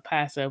guy in El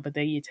Paso, but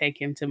then you take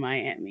him to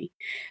Miami.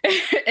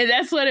 And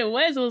that's what it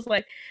was. It was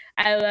like,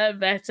 I love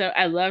Beto.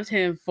 I loved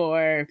him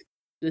for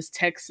this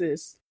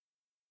Texas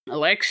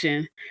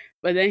election,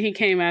 but then he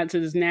came out to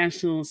this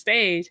national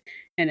stage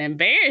and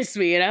embarrassed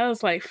me. And I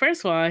was like,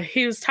 first of all,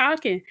 he was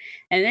talking,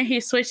 and then he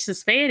switched to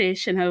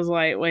Spanish, and I was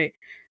like, wait,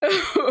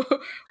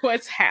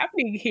 what's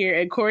happening here?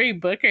 And Cory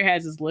Booker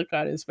has this look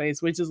on his face,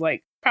 which is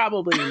like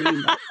probably a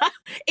meme.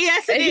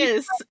 Yes, it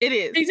is. It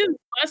is. He just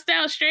bust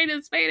out straight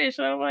in Spanish.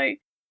 And I'm like,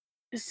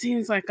 it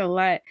seems like a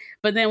lot.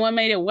 But then what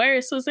made it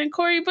worse was when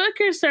Cory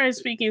Booker started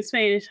speaking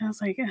Spanish. I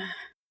was like,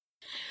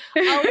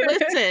 oh,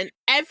 listen,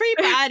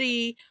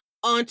 everybody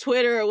on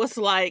Twitter was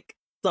like,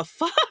 the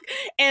fuck?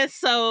 And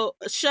so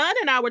Sean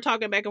and I were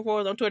talking back and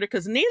forth on Twitter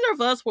because neither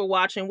of us were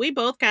watching. We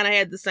both kind of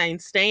had the same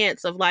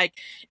stance of like,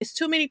 it's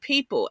too many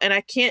people and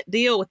I can't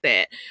deal with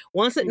that.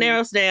 Once it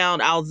narrows down,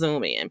 I'll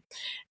zoom in.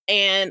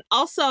 And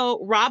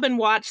also Robin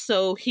watched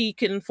so he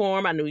can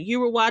inform. I knew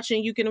you were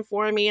watching, you can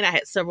inform me. And I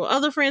had several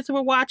other friends who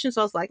were watching. So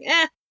I was like,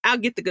 I'll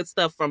get the good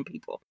stuff from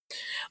people.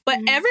 But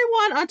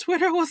everyone on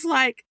Twitter was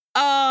like,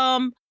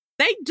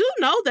 they do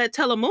know that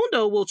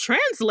Telemundo will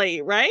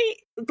translate, right?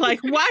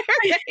 Like, why are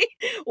they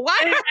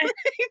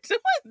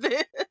doing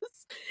this?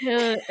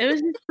 Yeah, it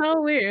was just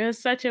so weird. It was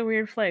such a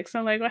weird flex.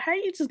 I'm like, well, how are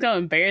you just gonna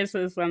embarrass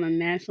us on a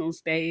national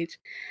stage?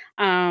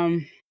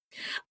 Overall,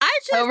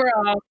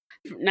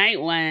 night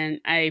one,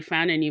 I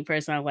found a new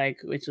person I like,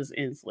 which was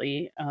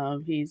Inslee.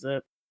 He's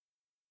a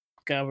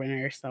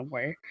governor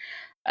somewhere.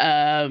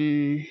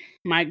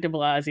 Mike de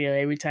Blasio,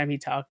 every time he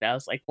talked, I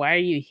was like, why are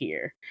you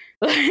here?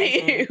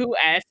 Like, who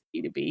asked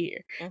you to be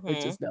here?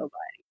 Which is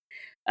nobody.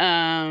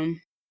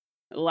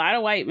 A lot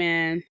of white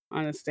men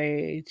on the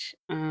stage.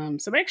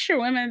 Some extra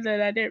women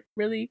that I didn't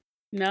really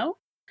know.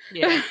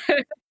 Yeah.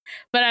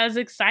 But I was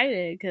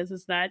excited because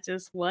it's not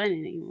just one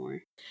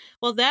anymore.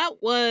 Well, that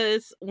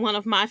was one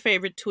of my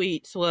favorite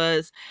tweets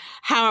was,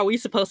 how are we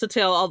supposed to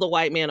tell all the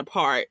white men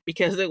apart?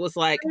 Because it was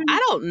like, I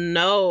don't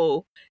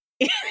know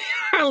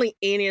hardly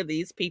any of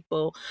these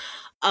people.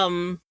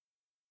 Beto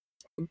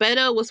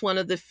was one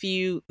of the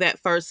few that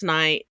first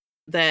night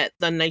that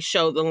then they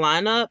showed the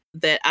lineup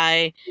that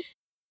I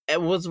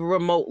was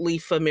remotely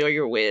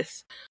familiar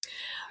with.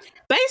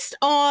 Based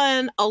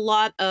on a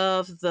lot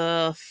of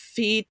the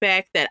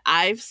feedback that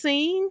I've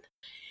seen,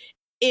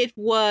 it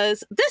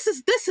was,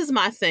 this is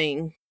my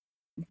thing.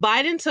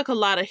 Biden took a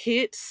lot of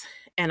hits,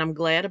 and I'm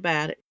glad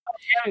about it. I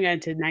haven't gotten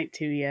to night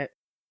 2 yet.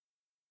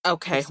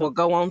 Okay, we'll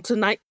go on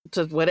to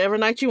whatever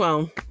night you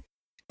on.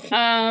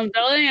 The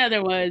only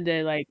other one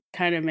that like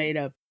kind of made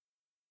a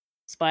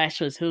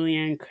splash was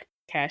Julian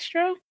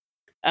Castro.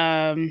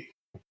 I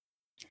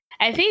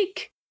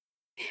think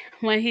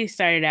when he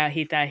started out,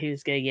 he thought he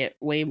was going to get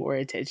way more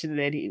attention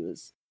than he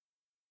was.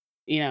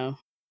 I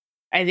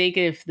think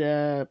if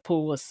the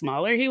pool was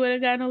smaller, he would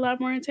have gotten a lot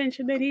more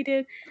attention than he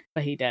did,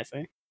 but he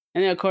doesn't.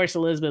 And then, of course,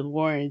 Elizabeth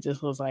Warren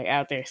just was like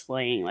out there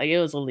slaying. Like,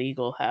 it was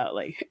illegal how,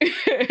 like,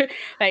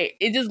 like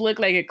it just looked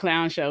like a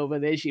clown show,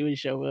 but then she would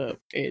show up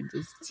and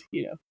just,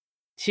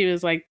 she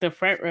was like the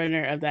front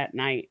runner of that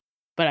night.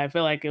 But I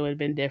feel like it would have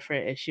been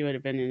different if she would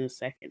have been in the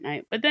second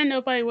night. But then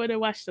nobody would have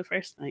watched the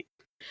first night.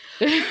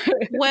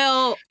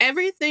 Well,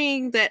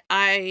 everything that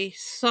I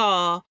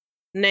saw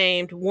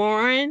named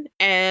Warren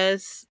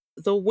as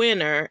the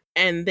winner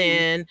and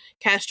then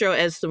Castro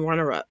as the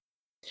runner-up.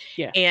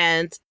 Yeah.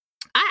 And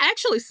I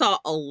actually saw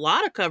a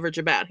lot of coverage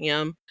about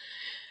him.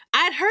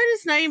 I'd heard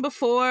his name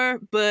before,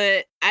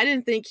 but I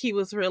didn't think he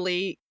was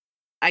really,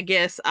 I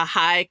guess, a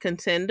high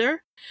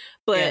contender.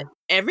 But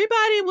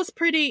everybody was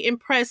pretty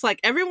impressed. Like,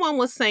 everyone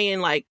was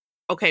saying, like,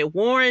 okay,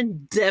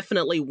 Warren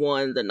definitely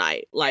won the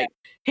night, like,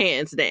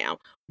 hands down.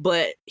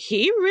 But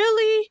he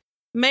really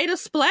made a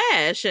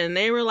splash, and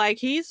they were like,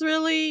 he's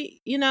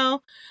really,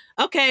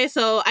 okay.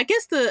 So I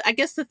guess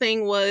the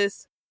thing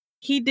was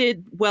he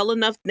did well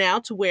enough now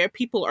to where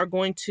people are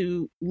going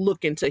to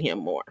look into him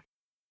more.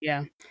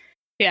 Yeah.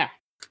 Yeah.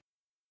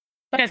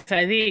 Like I said,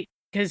 I think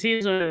because he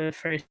was one of the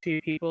first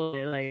few people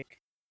that like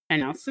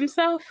announced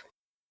himself.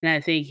 And I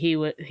think he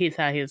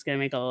thought he was going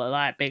to make a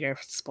lot bigger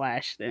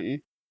splash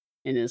than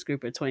in this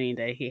group of 20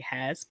 that he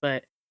has,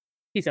 but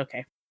he's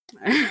okay.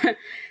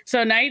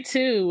 So night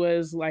 2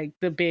 was like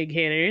the big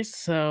hitters.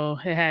 So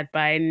it had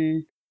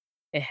Biden,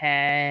 it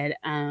had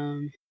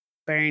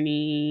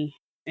Bernie,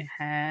 it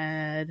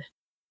had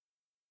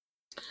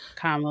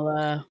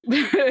Kamala.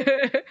 Those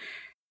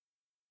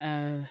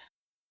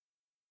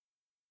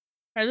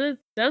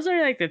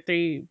are like the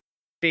 3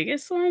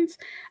 biggest ones.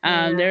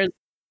 There's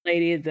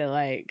lady that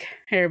like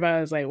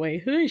everybody was like,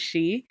 wait, who is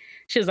she?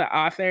 She's an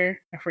author.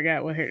 I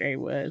forgot what her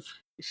name was.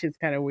 She's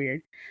kind of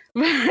weird.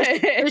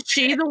 Is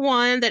she the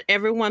one that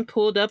everyone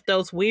pulled up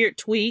those weird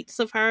tweets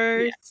of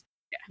hers?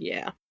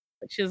 Yeah.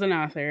 She's an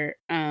author.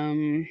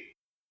 God,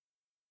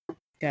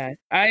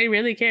 I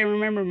really can't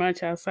remember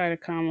much outside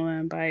of Kamala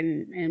and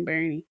Biden and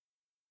Bernie.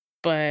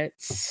 But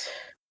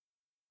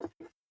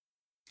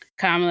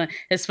Kamala,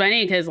 it's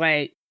funny because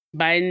like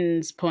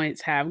Biden's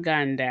points have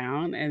gone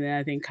down, and then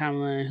I think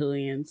Kamala and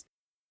Julian's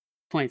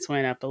points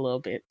went up a little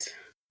bit,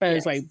 but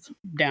it's like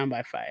down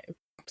by 5.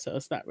 So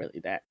it's not really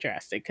that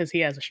drastic because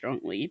he has a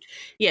strong lead.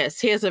 Yes,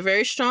 he has a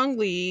very strong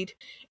lead.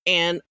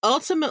 And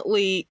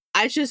ultimately,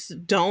 I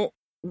just don't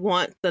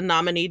want the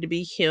nominee to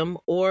be him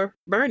or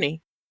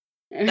Bernie.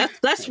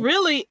 That's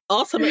really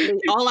ultimately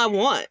all I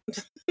want.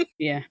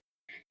 Yeah.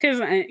 Because,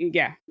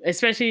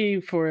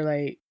 especially for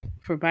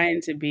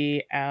Biden to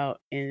be out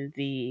in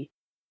the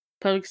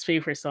public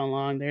sphere for so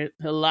long, there's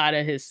a lot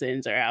of his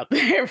sins are out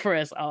there for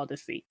us all to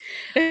see.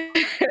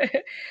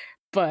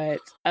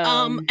 But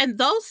and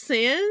those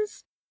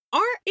sins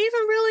aren't even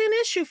really an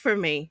issue for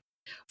me.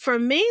 For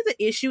me, the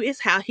issue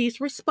is how he's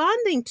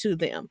responding to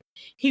them.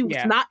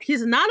 He's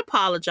not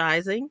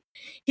apologizing.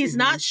 He's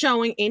not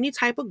showing any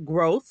type of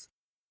growth.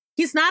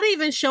 He's not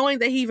even showing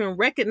that he even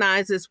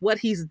recognizes what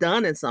he's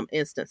done in some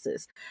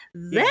instances.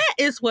 That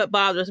is what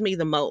bothers me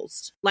the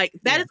most. Like,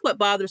 that is what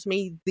bothers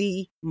me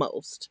the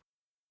most.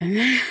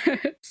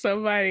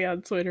 Somebody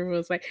on Twitter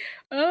was like,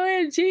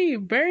 OMG,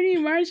 Bernie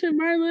marching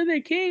Martin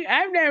Luther King.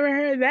 I've never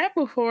heard that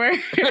before.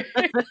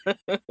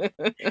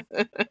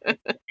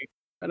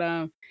 But I don't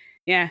know.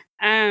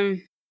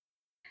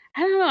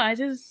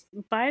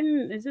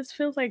 Biden, it just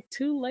feels like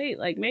too late.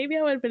 Like maybe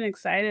I would have been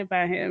excited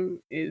about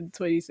him in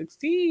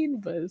 2016,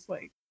 but it's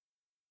like,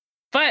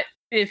 but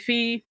if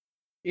he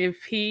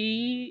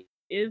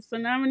is the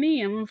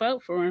nominee, I'm gonna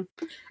vote for him.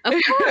 Of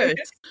course.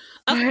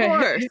 Of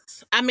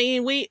course. I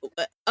mean,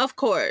 of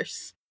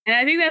course. And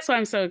I think that's why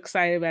I'm so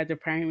excited about the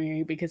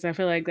primary, because I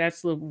feel like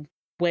that's the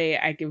way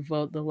I can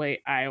vote the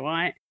way I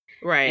want.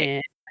 Right.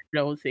 And I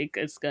don't think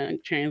it's going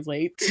to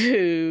translate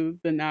to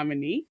the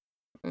nominee.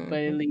 But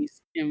at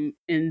least in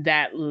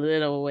that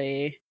little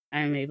way,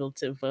 I'm able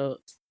to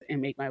vote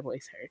and make my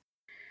voice heard.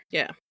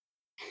 Yeah.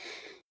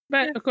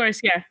 But of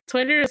course,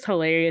 Twitter is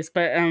hilarious.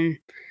 But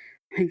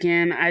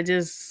again, I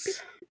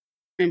just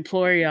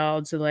implore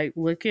y'all to like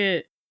look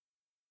at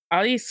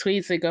all these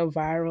tweets that go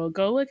viral.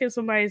 Go look at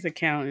somebody's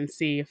account and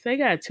see if they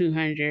got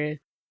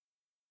 200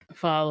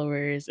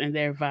 followers and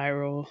they're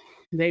viral.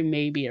 They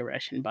may be a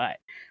Russian bot.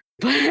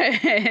 But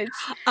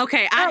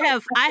okay, I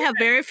have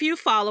very few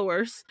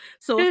followers,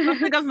 so if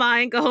something of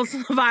mine goes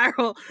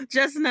viral,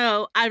 just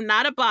know I'm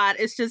not a bot.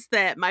 It's just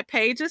that my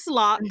page is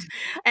locked,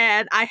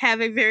 and I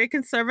have a very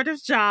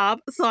conservative job,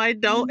 so I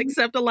don't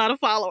accept a lot of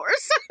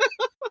followers.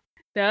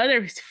 The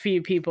other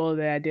few people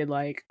that I did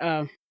like,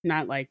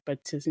 not like,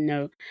 but to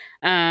note,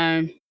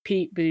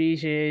 Pete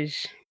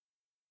Buttigieg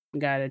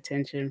got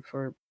attention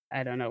for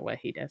I don't know what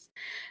he does,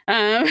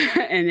 and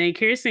then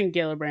Kirsten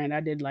Gillibrand, I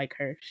did like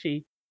her.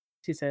 She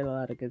said a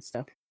lot of good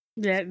stuff.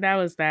 That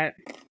was that.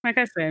 Like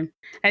I said,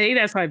 I think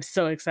that's why I'm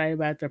so excited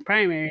about the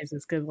primaries,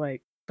 is because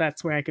like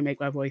that's where I can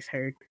make my voice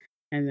heard,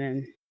 and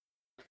then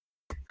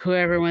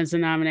whoever wins the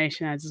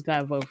nomination, I just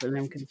gotta vote for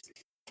them because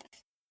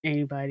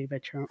anybody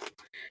but Trump.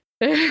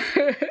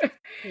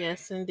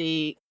 Yes,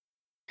 indeed.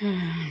 All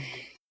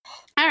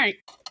right,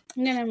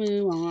 I'm gonna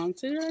move on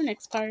to the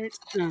next part.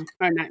 Or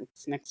not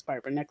next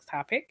part, but next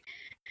topic.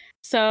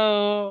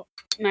 So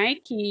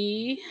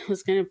Nike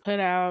was gonna put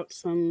out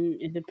some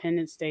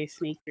Independence Day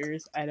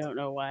sneakers. I don't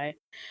know why,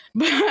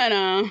 but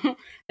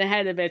they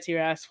had the Betsy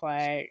Ross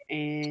flag,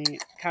 and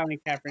Colin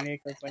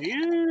Kaepernick was like, I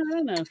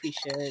don't know if he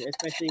should,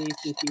 especially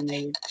since he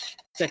made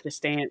such a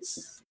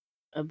stance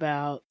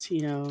about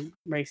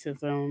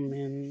racism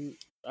and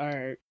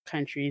our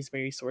country's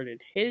very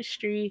sordid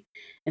history,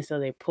 and so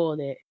they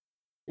pulled it.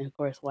 And of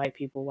course, white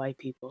people.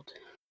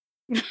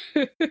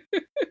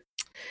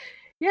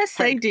 Yes,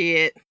 they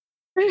did.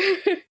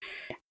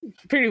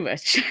 Pretty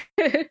much.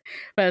 But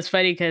it's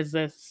funny because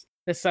the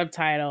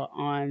subtitle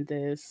on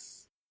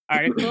this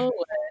article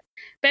was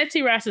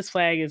Betsy Ross's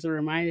flag is a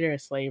reminder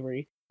of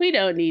slavery. We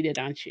don't need it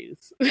on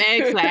shoes.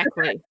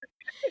 Exactly.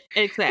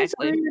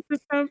 Exactly.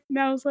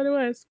 That was what it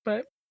was.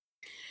 But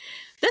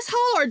this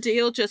whole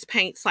ordeal just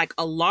paints like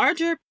a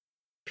larger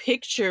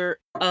picture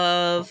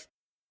of,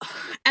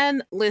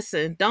 and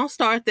listen, don't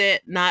start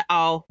that not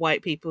all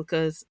white people,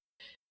 because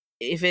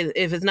if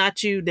it's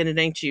not you, then it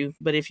ain't you.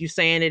 But if you're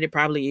saying it, it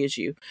probably is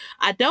you.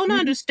 I don't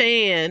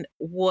understand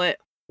what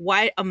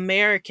white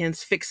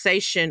Americans'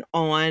 fixation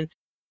on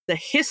the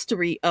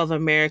history of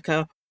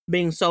America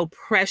being so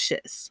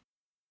precious,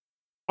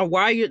 or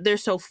why they're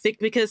so thick.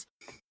 Because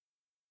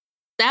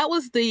that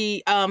was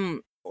the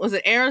was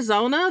it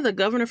Arizona? The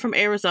governor from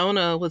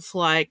Arizona was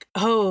like,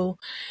 "Oh,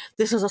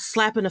 this is a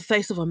slap in the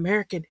face of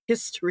American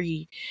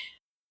history."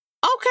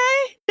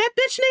 Okay, that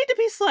bitch need to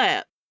be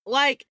slapped.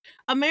 Like,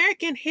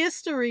 American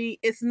history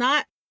is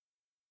not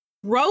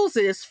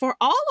roses for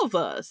all of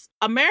us.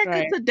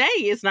 America today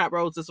is not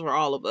roses for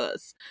all of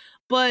us.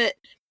 But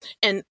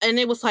and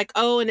it was like,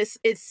 oh, and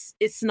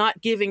it's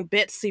not giving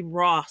Betsy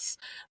Ross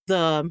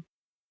the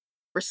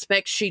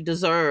respect she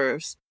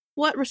deserves.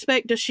 What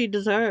respect does she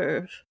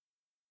deserve?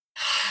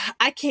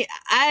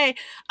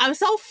 I'm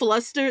so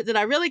flustered that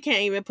I really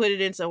can't even put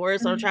it into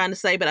words I'm trying to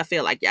say, but I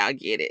feel like y'all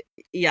get it.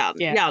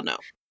 Y'all know.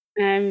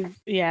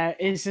 Yeah,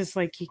 it's just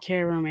like you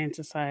can't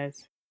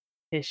romanticize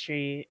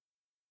history.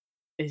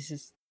 It's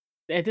just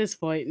at this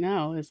point,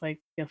 no, it's like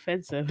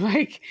offensive.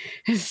 Like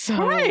it's so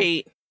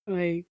right.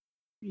 Like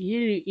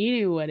you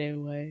knew what it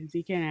was.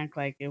 You can't act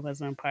like it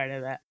wasn't part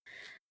of that.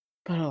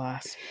 But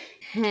alas.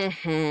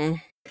 Mm-hmm.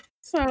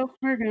 So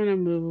we're gonna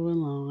move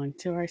along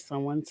to our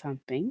someone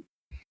something.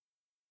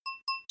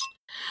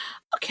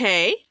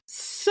 Okay,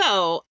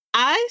 so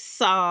I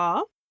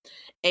saw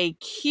a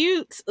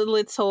cute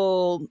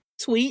little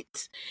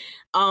tweet,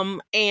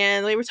 and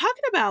they were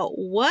talking about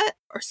what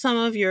are some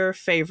of your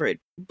favorite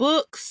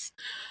books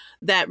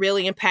that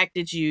really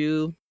impacted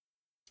you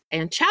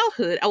in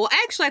childhood. Well,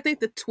 actually, I think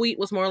the tweet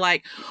was more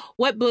like,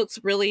 what books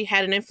really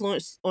had an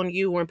influence on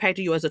you or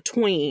impacted you as a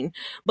tween?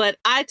 But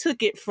I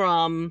took it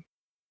from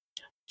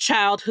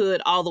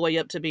childhood all the way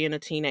up to being a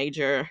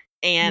teenager.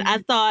 And I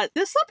thought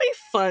this would be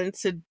fun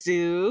to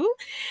do.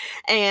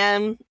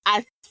 And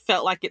I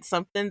felt like it's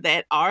something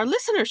that our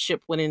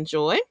listenership would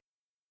enjoy.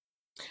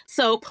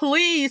 So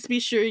please be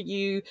sure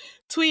you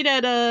tweet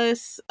at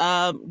us,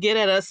 get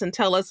at us, and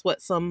tell us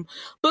what some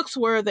books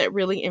were that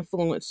really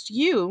influenced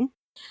you.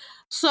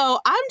 So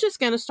I'm just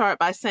going to start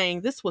by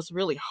saying this was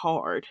really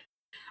hard.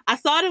 I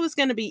thought it was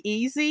going to be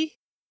easy,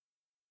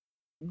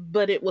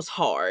 but it was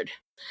hard.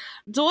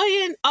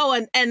 Doyen,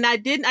 and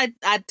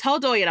I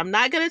told Doyen I'm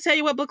not going to tell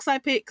you what books I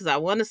picked because I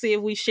want to see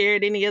if we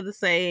shared any of the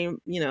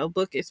same,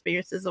 book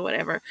experiences or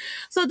whatever.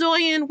 So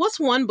Doyen, what's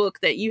one book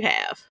that you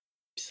have?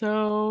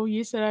 So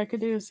you said I could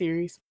do a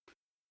series.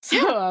 So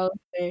I'll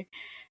say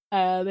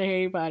the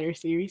Harry Potter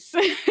series.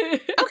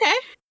 Okay.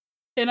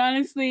 And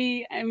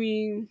honestly, I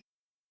mean,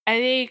 I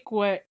think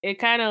what it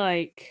kind of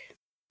like,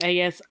 I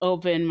guess,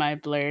 opened my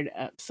blurred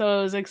up. So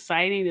it was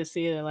exciting to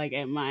see that, like,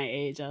 at my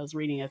age, I was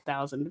reading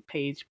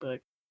 1,000-page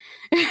book,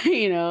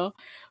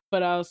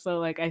 but also,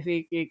 like, I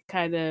think it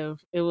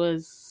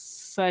was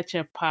such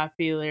a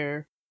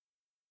popular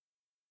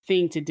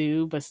thing to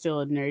do, but still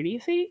a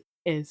nerdy thing.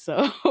 And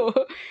so,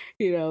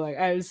 like,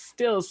 I'm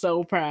still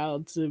so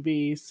proud to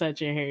be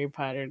such a Harry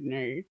Potter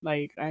nerd.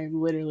 Like,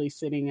 I'm literally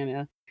sitting in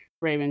a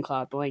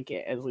Ravenclaw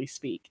blanket as we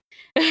speak.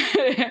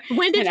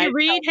 When did you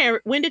read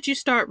When did you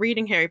start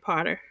reading Harry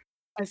Potter?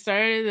 I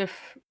started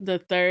the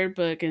third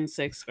book in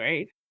 6th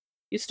grade.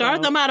 You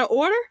started them out of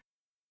order?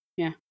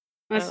 Yeah.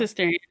 My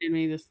sister handed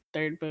me this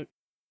third book.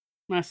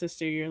 My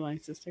sister, your line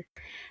sister.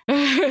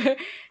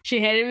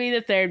 She handed me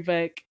the third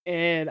book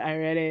and I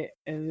read it,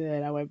 and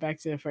then I went back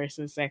to the first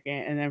and second,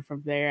 and then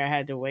from there I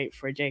had to wait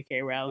for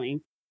J.K.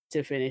 Rowling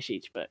to finish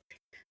each book.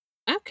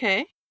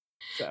 Okay.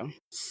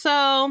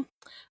 So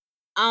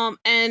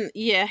and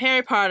yeah,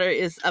 Harry Potter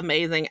is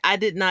amazing. I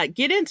did not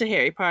get into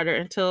Harry Potter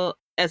until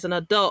as an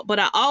adult, but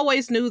I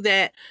always knew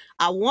that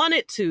I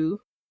wanted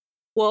to.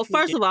 Well,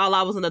 first of all,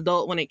 I was an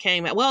adult when it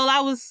came out. Well,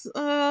 I was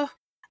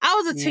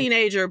a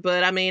teenager,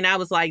 but I mean, I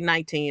was like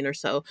 19 or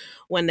so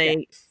when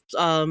they,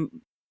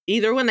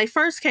 either when they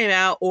first came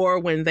out or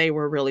when they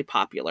were really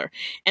popular.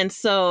 And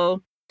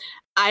so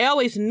I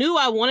always knew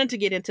I wanted to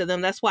get into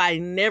them. That's why I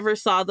never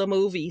saw the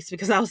movies,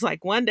 because I was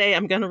like, one day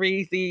I'm going to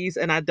read these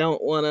and I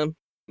don't want to.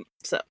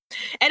 So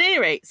at any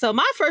rate, so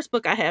my first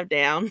book I have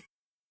down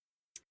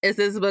is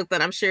this book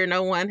that I'm sure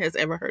no one has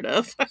ever heard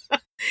of.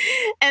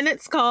 And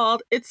it's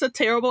called It's a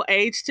Terrible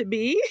Age to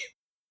Be.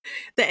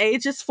 The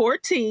age is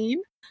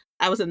 14.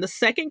 I was in the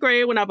 2nd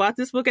grade when I bought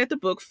this book at the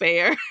book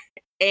fair.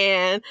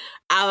 And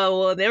I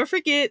will never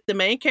forget, the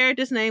main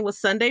character's name was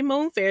Sunday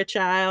Moon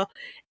Fairchild.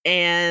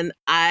 And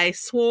I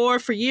swore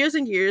for years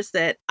and years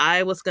that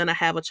I was going to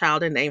have a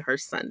child and name her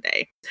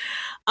Sunday.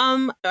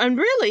 And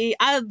really,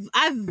 I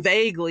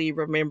vaguely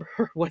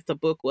remember what the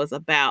book was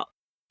about,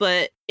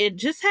 but it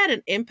just had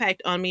an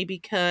impact on me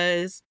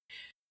because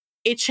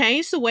it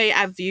changed the way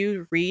I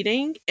viewed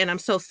reading. And I'm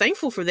so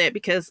thankful for that,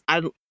 because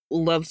I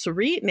love to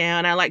read now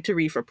and I like to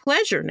read for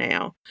pleasure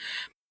now.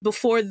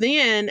 Before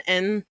then,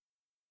 and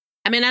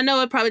I mean, I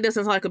know it probably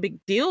doesn't sound like a big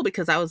deal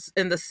because I was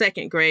in the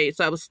 2nd grade,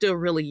 so I was still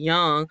really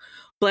young,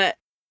 but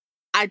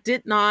I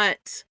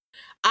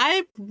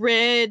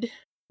read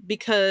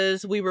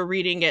because we were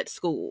reading at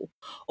school,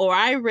 or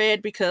I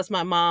read because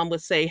my mom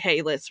would say,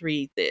 hey, let's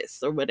read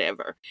this or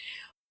whatever.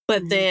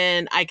 But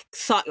then I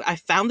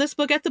found this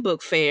book at the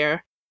book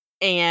fair,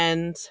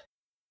 and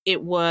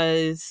it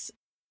was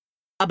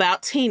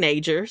about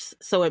teenagers,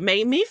 so it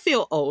made me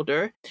feel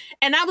older.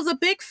 And I was a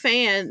big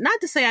fan,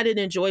 not to say I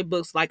didn't enjoy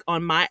books like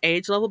on my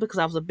age level, because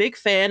I was a big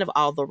fan of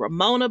all the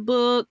Ramona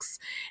books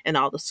and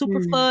all the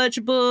Super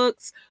Fudge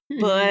books,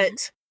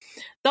 but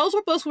those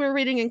were books we were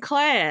reading in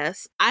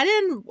class.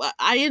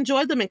 I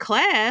enjoyed them in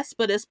class,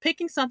 but as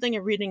picking something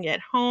and reading at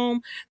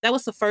home, that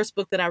was the first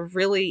book that I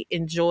really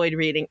enjoyed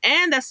reading.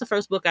 And that's the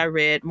first book I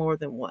read more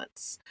than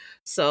once.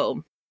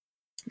 So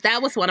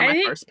that was one of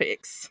my first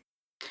picks.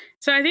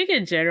 So I think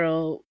in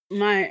general,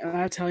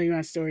 I'll tell you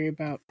my story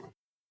about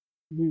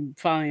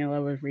falling in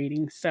love with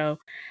reading. So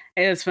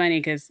it was funny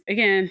because,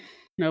 again,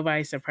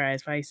 nobody's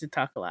surprised, but I used to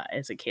talk a lot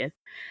as a kid.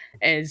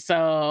 And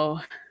so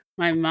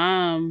my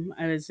mom,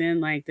 I was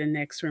in like the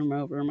next room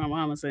over. My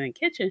mom was in the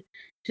kitchen.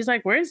 She's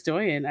like, "Where's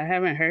Doyen? I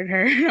haven't heard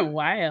her in a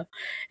while."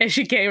 And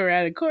she came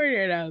around the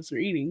corner and I was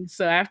reading.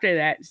 So after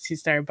that, she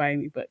started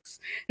buying me books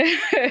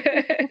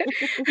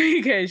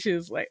because she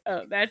was like,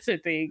 "Oh, that's a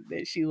thing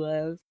that she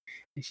loves."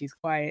 And she's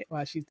quiet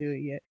while she's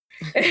doing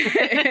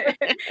it.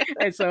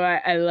 And so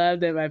I love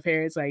that my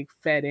parents like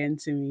fed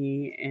into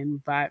me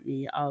and bought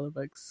me all the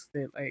books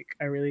that like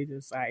I really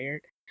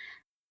desired.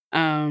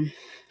 I'll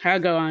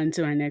go on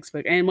to my next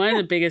book. And one of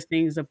the biggest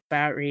things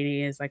about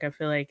reading is like I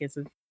feel like it's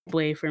a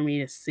way for me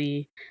to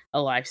see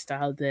a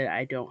lifestyle that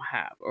I don't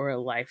have or a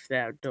life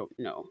that I don't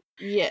know.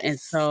 Yes. And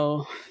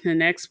so the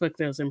next book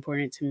that was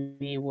important to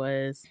me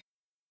was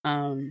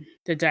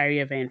The Diary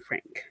of Anne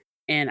Frank.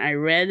 And I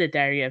read The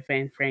Diary of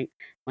Anne Frank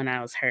when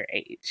I was her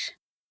age.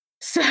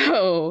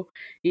 So,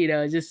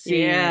 just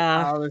seeing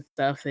all the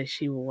stuff that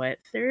she went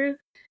through,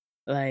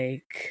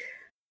 like,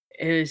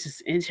 it was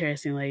just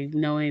interesting, like,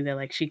 knowing that,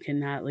 like, she could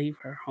not leave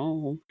her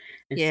home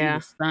and see the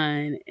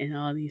sun and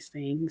all these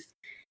things.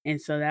 And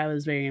so that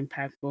was very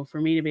impactful for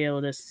me to be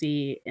able to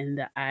see in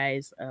the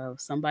eyes of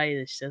somebody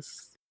that's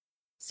just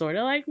sort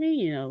of like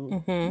me,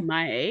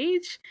 my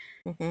age,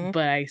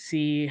 but I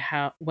see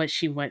what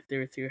she went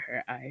through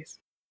her eyes.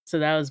 So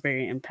that was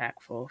very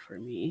impactful for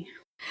me.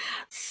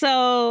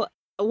 So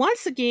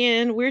once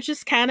again, we're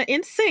just kind of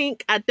in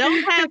sync. I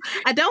don't have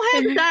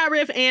The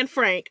Diary of Anne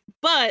Frank,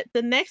 but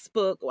the next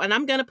book, and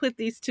I'm going to put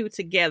these two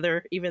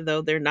together, even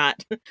though they're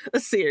not a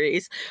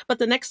series, but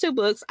the next two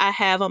books I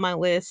have on my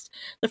list,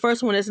 the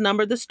first one is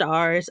Number the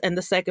Stars, and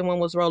the second one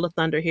was Roll of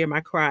Thunder, Hear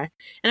My Cry.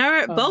 And I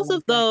read both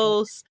of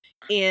those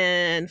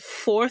in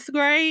 4th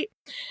grade.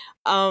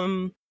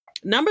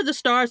 Number the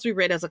Stars we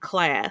read as a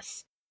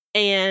class,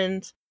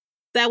 and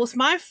that was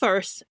my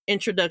first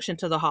introduction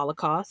to the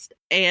Holocaust.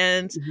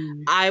 And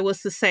I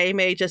was the same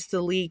age as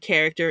the lead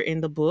character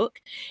in the book.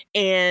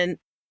 And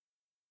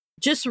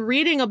just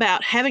reading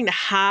about having to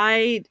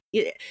hide,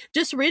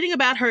 just reading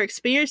about her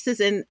experiences.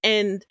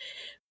 And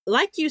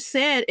like you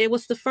said, it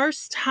was the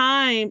first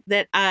time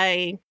that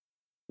I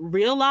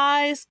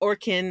realized or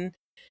can,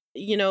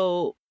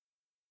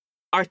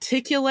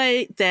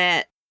 articulate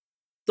that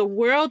the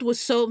world was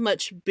so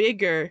much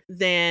bigger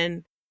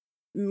than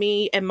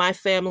me and my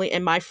family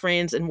and my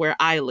friends and where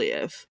I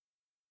live.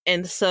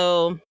 And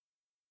so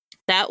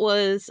that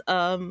was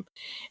and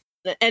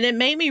it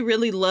made me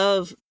really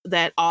love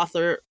that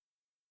author.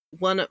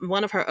 One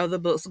of her other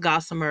books,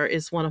 Gossamer,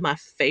 is one of my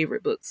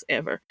favorite books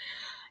ever.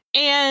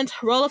 And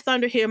Roll of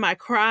Thunder, Hear My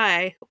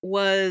Cry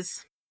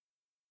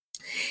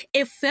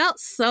it felt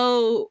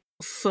so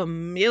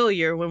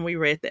familiar when we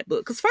read that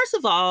book. Because first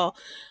of all,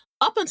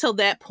 up until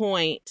that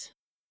point,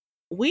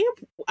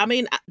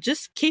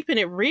 just keeping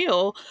it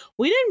real,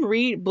 we didn't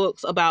read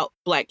books about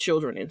Black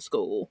children in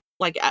school.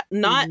 Like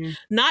not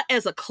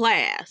as a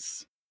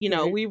class.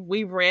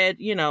 We read,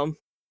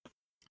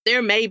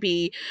 there may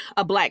be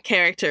a Black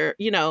character,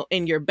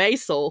 in your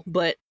basal,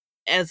 but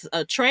as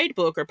a trade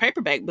book or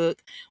paperback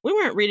book, we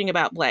weren't reading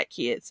about Black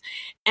kids.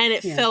 And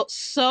it felt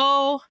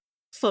so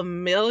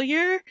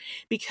familiar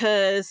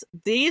because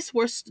these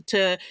were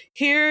to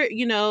hear,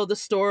 the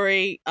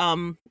story,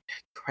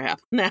 crap.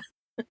 Now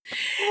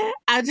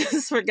I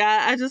just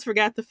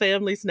forgot the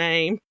family's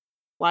name.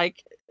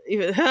 Like,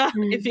 if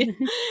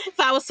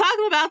I was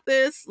talking about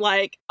this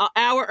like an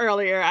hour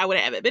earlier, I would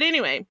have it. But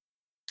anyway,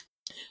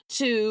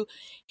 to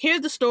hear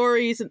the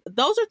stories,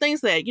 those are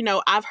things that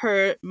I've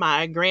heard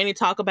my granny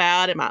talk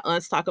about and my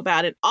aunts talk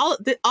about it. All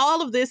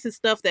of this is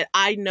stuff that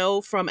I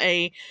know from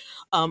a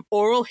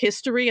oral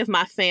history of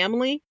my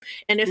family,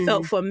 and it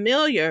felt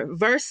familiar.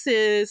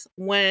 Versus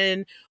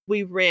when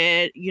we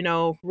read,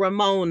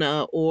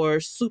 Ramona or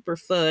Super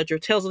Fudge or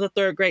Tales of the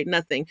Third Great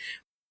Nothing.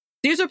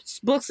 These are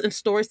books and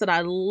stories that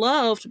I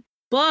loved,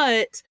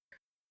 but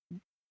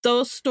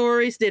those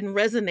stories didn't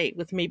resonate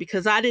with me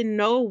because I didn't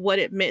know what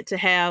it meant to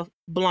have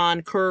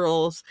blonde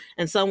curls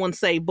and someone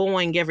say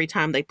boing every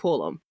time they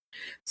pull them.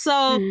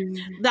 So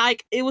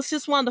like, it was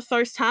just one of the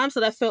first times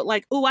that I felt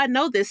like, oh, I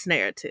know this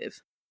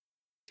narrative.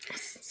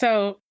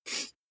 So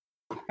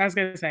I was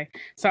going to say,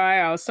 so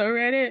I also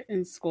read it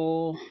in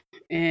school,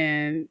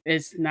 and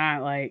it's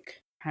not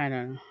like, I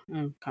don't know,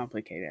 I'm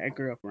complicated. I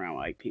grew up around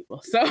white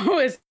people. So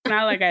it's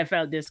not like I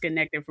felt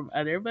disconnected from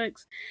other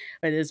books,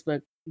 but this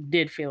book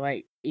did feel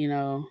like,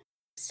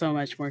 so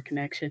much more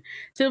connection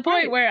to the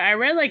point where I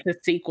read like the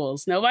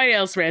sequels. Nobody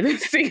else read the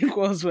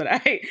sequels, but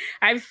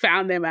I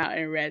found them out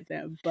and read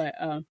them. But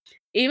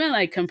even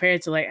like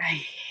compared to like,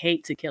 I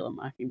hate To Kill a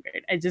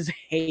Mockingbird. I just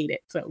hate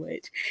it so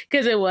much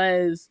because it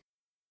was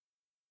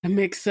a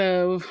mix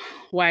of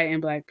white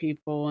and black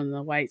people and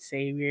the white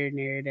savior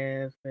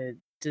narrative, but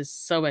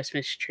just so much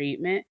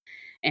mistreatment.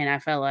 And I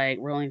felt like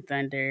Rolling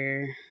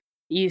Thunder,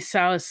 you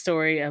saw a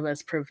story of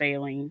us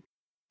prevailing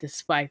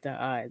despite the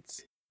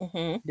odds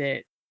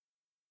that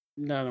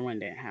the other one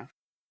didn't have.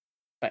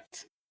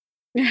 But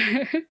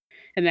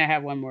and I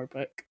have one more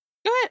book.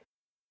 Go ahead.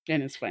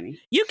 And it's funny.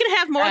 You can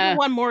have more than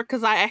one more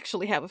because I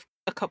actually have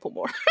a couple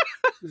more.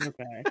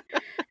 Okay.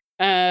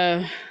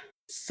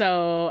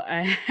 So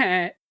I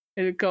had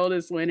the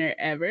coldest winter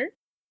ever.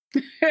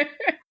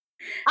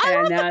 I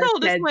love the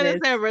coldest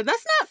winters ever.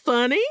 That's not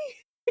funny.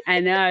 I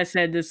know I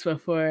said this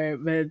before,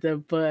 but the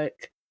book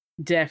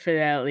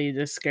definitely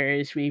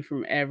discouraged me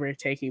from ever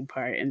taking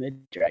part in the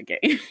drug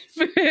game.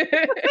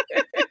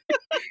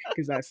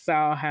 Because I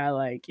saw how,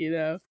 like, you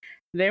know,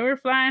 they were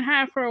flying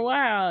high for a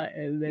while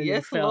and then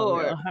it fell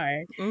real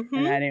hard.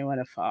 And I didn't want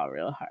to fall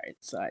real hard.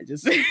 So I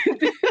just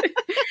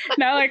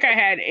not like I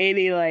had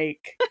any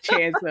like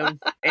chance of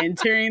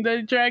entering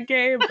the drug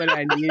game, but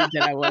I knew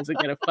that I wasn't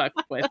gonna fuck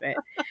with it.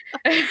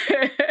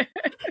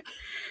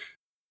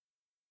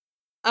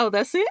 Oh,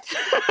 that's it?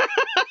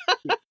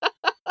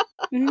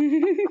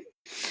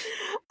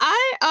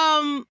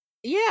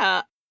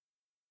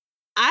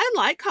 I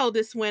like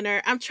Coldest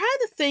Winter. I'm trying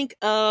to think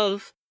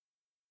of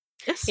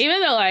even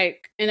though,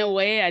 like, in a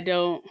way I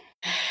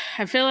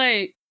feel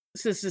like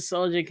Sister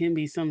Soldier can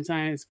be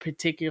sometimes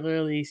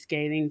particularly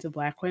scathing to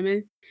Black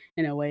women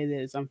in a way that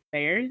is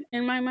unfair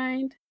in my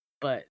mind.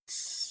 But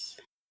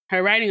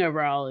her writing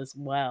overall as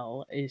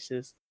well is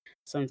just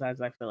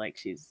sometimes I feel like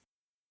she's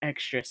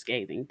extra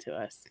scathing to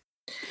us.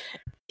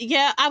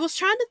 Yeah, I was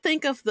trying to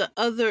think of the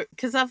other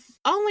because I've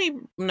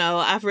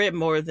read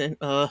more than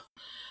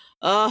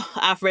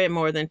I've read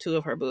more than 2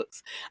 of her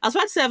books. I was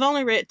about to say I've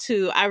only read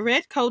 2. I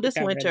read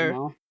Coldest Winter,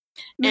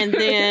 and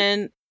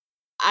then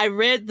I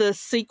read the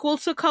sequel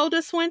to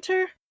Coldest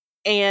Winter,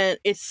 and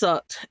it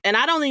sucked. And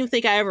I don't even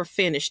think I ever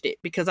finished it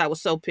because I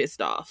was so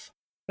pissed off.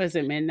 Was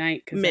it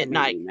Midnight?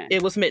 Midnight.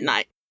 It was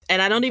Midnight,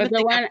 and I don't even. But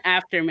the one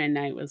after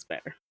Midnight was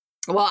better.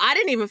 Well, I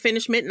didn't even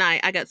finish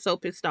Midnight. I got so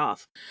pissed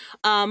off.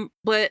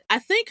 But I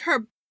think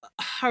her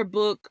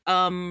book,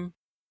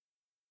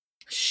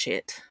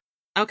 shit.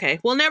 Okay,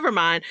 well, never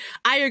mind.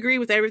 I agree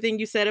with everything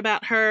you said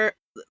about her.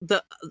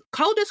 The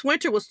Coldest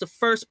Winter was the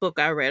first book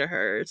I read of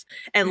hers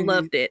and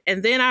loved it.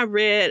 And then I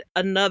read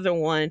another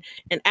one.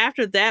 And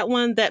after that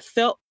one, that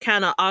felt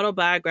kind of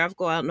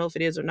autobiographical. I don't know if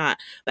it is or not.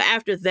 But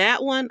after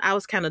that one, I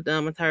was kind of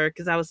done with her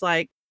because I was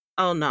like,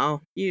 oh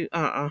no, you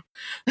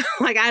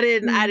like I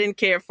didn't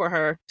care for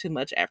her too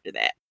much after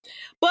that.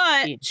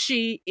 But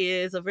she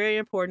is a very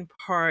important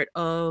part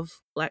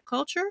of Black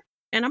culture,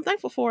 and I'm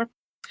thankful for her.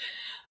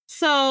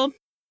 So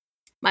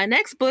my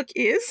next book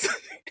is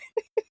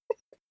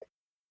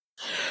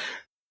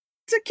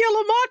To Kill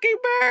a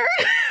Mockingbird.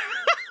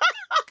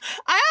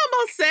 I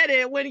almost said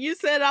it when you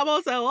said I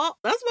almost said, well,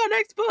 that's my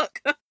next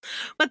book.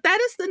 But that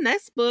is the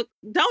next book.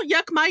 Don't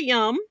yuck my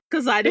yum,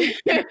 because I didn't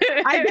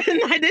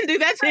do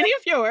that to any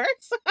of yours.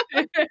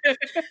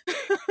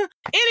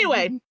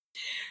 Anyway,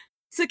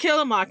 To Kill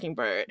a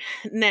Mockingbird.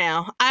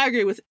 Now, I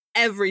agree with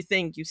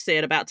everything you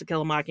said about To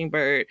Kill a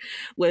Mockingbird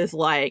with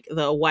like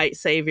the white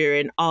savior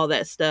and all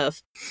that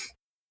stuff.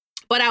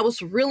 But I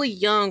was really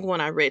young when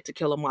I read To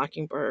Kill a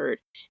Mockingbird.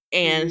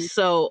 And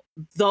so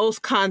those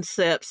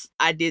concepts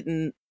I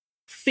didn't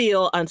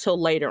feel until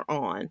later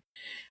on.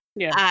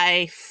 Yeah.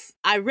 I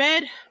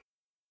read,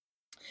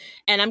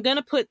 and I'm going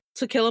to put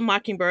To Kill a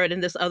Mockingbird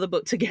and this other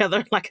book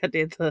together like I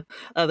did the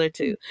other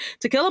 2.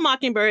 To Kill a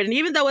Mockingbird, and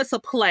even though it's a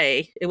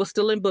play, it was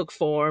still in book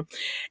form,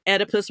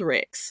 Oedipus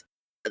Rex.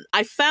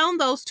 I found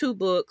those 2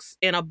 books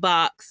in a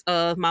box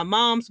of my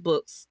mom's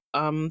books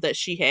that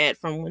she had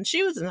from when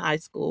she was in high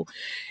school.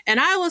 And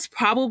I was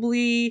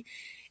probably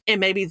in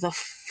maybe the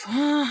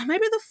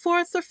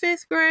 4th or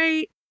 5th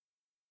grade.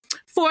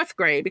 4th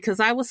grade,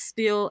 because I was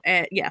still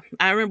I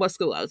remember what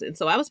school I was in.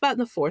 So I was about in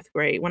the 4th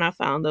grade when I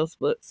found those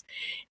books.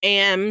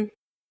 And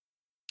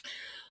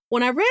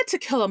when I read To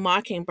Kill a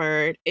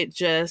Mockingbird,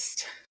 the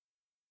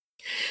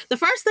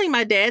first thing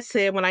my dad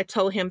said when I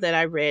told him that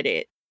I read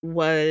it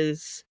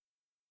was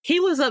he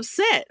was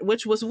upset,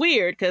 which was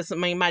weird because, I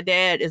mean, my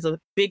dad is a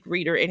big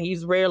reader and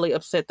he's rarely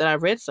upset that I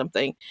read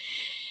something.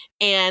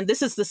 And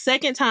this is the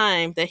second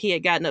time that he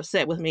had gotten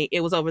upset with me. It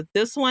was over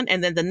this one.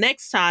 And then the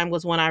next time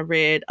was when I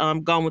read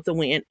Gone with the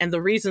Wind. And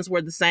the reasons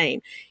were the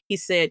same. He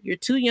said, you're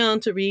too young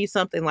to read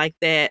something like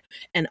that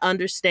and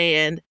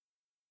understand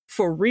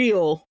for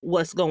real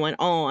what's going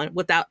on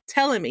without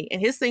telling me.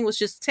 And his thing was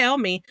just tell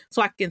me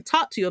so I can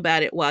talk to you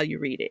about it while you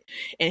read it.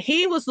 And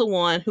he was the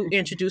one who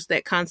introduced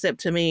that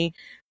concept to me,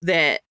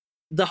 that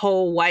the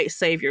whole white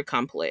savior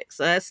complex.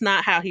 That's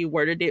not how he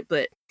worded it,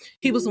 but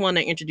he was the one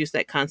that introduced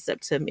that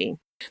concept to me.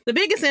 The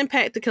biggest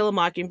impact To Kill a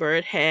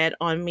Mockingbird had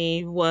on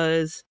me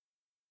was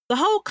the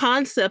whole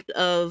concept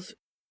of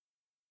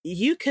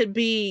you can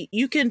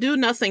do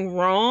nothing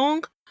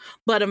wrong,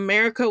 but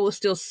America will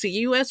still see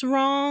you as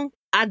wrong.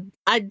 I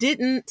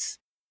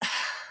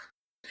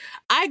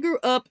grew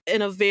up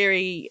in a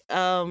very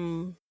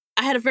I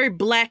had a very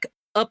Black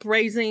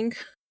upraising.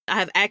 I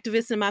have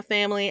activists in my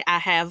family. I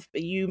have,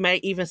 you may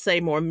even say,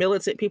 more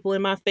militant people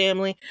in my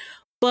family.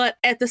 But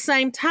at the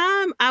same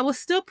time, I was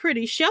still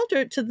pretty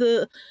sheltered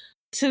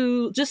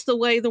to just the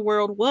way the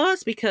world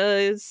was,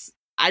 because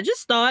I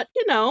just thought,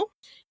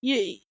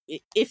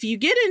 if you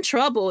get in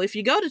trouble, if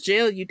you go to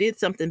jail, you did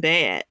something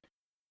bad,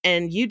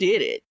 and you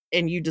did it,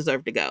 and you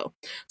deserve to go.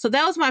 So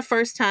that was my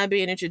first time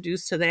being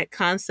introduced to that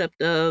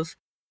concept of,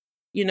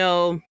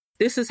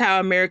 this is how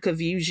America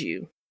views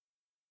you,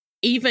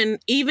 even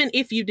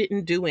if you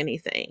didn't do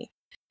anything.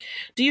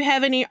 Do you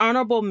have any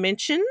honorable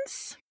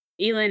mentions?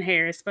 Elin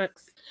Harris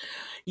books.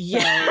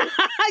 Yeah.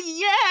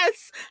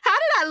 Yes. How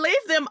did I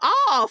leave them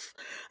off?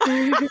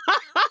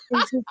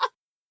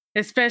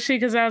 Especially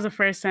because that was the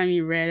first time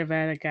you read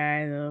about a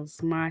guy that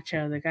was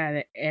macho, the guy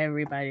that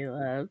everybody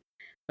loved,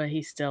 but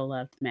he still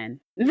loved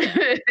men.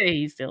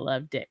 He still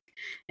loved dick.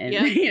 And,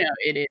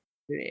 it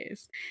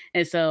is.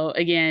 And so,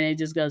 again, it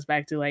just goes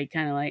back to, like,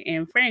 kind of like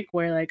Anne Frank,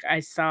 where, like, I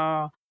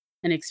saw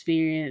an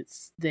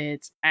experience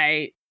that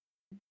I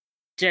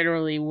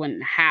generally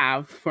wouldn't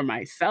have for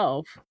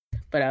myself,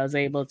 but I was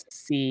able to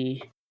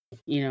see,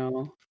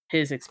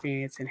 his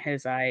experience in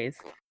his eyes,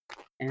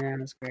 and that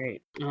was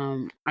great.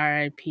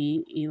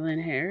 R.I.P.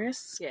 Elin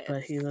Harris, Yes.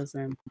 But he was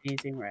an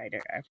amazing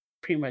writer. I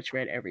pretty much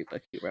read every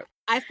book he wrote.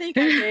 I think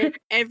I read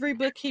every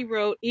book he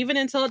wrote, even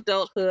into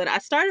adulthood. I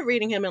started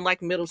reading him in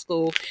like middle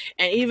school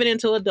and even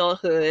into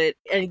adulthood.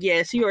 And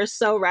yes, you are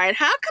so right.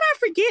 How could I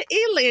forget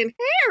Elin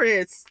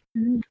Harris?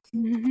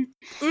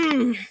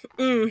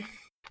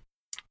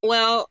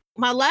 Well,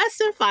 my last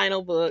and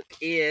final book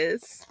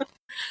is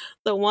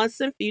The Once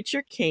and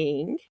Future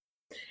King.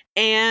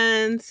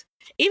 And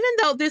even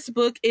though this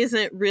book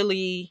isn't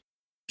really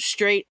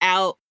straight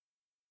out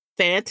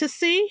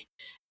fantasy,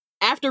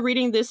 after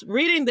reading this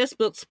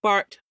book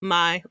sparked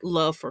my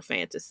love for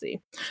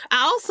fantasy.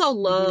 I also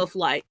love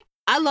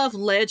I love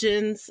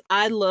legends.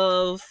 I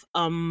love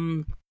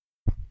all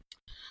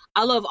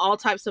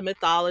types of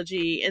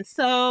mythology, and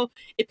so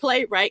it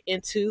played right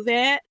into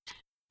that.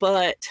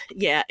 But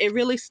yeah, it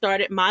really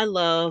started my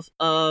love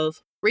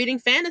of reading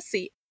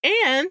fantasy.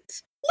 And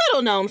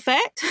little known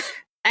fact,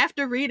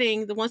 after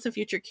reading The Once and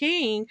Future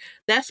King,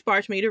 that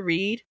sparked me to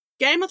read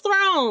Game of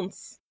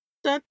Thrones.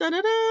 Da, da,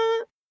 da,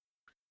 da.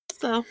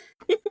 So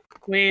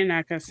we're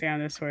not gonna stay on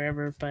this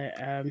forever, but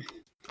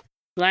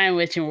Lion,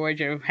 Witch, and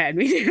Wardrobe had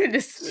me doing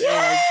this.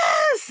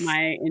 Yes!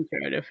 My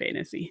intro to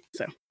fantasy.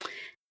 So,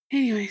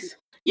 anyways,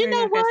 you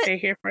know what? Stay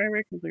here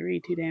forever because we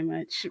read too damn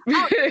much.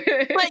 But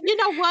you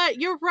know what?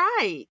 You're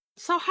right.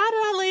 So how did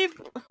I leave?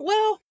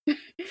 Well,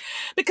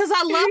 because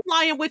I love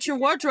Lion, Witch, and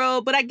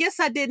Wardrobe, but I guess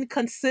I didn't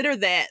consider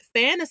that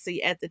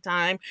fantasy at the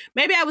time.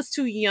 Maybe I was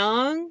too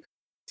young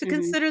to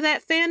consider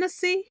that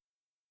fantasy.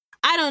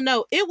 I don't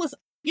know. It was,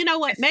 you know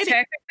what? Maybe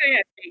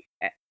technically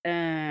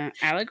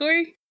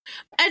allegory.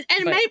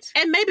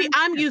 And maybe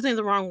I'm using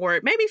the wrong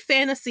word. Maybe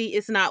fantasy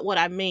is not what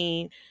I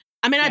mean.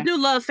 I mean, I do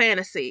love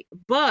fantasy,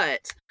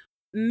 but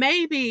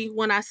maybe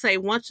when I say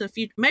Once and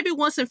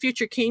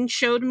Future King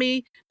showed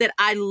me that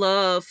I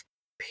love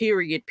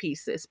period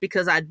pieces,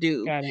 because I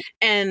do.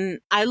 And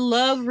I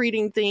love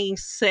reading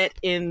things set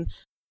in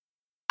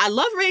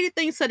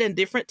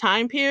different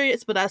time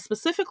periods, but I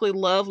specifically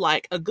love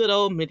like a good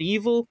old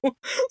medieval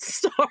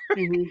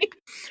story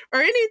or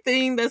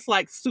anything that's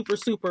like super,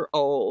 super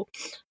old.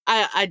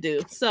 I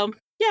do. So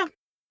yeah.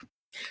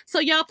 So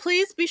y'all,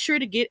 please be sure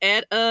to get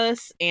at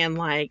us and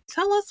like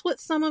tell us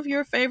what some of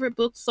your favorite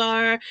books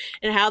are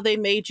and how they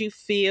made you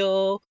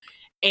feel.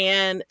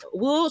 And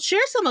we'll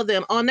share some of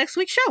them on next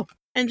week's show.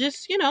 And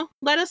just,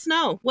 let us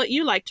know what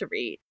you like to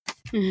read.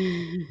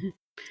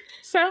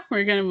 So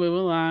we're going to move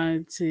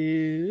along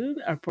to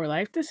our Poor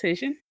Life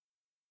decision.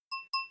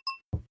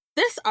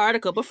 This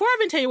article, before I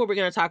even tell you what we're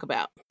going to talk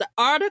about, the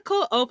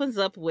article opens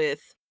up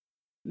with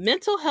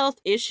mental health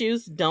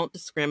issues don't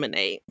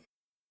discriminate.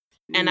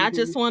 And I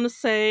just want to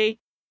say,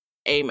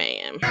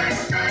 amen.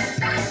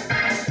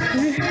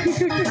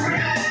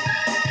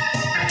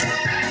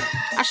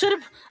 I should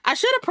have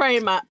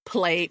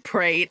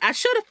prayed. I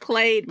should have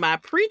played my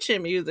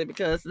preaching music,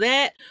 because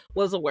that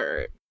was a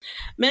word.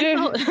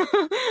 Mental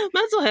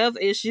health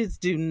issues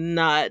do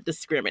not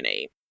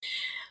discriminate.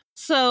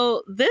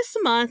 So this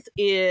month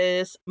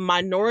is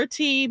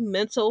Minority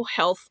Mental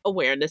Health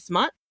Awareness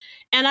Month.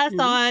 And I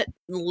thought,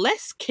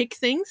 let's kick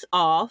things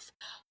off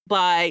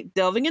by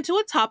delving into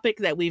a topic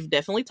that we've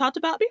definitely talked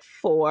about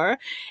before.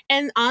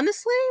 And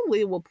honestly,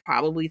 we will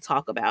probably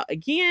talk about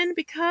again,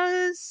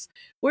 because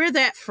we're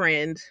that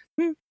friend.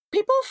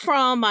 People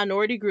from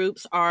minority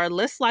groups are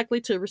less likely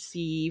to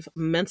receive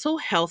mental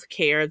health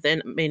care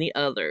than many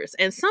others.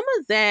 And some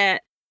of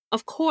that,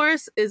 of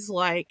course, is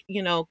like,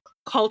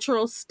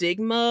 cultural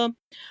stigma.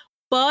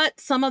 But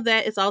some of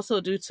that is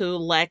also due to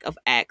lack of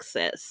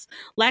access,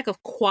 lack of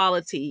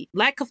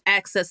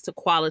access to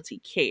quality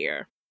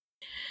care.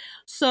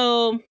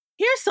 So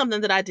here's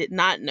something that I did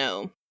not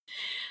know.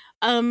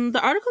 The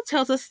article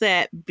tells us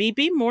that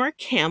B.B. Moore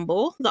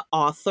Campbell, the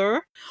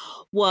author,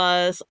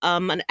 was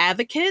an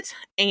advocate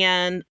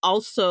and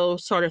also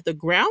sort of the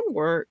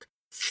groundwork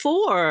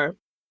for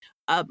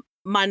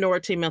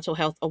minority mental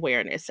health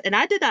awareness. And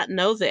I did not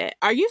know that.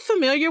 Are you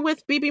familiar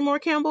with BB Moore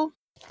Campbell?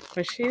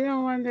 Was she the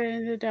one that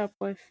ended up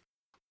with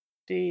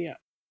the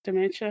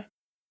dementia?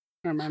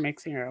 Or am I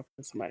mixing her up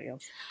with somebody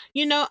else?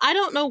 You know, I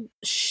don't know.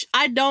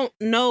 I don't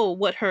know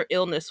what her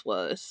illness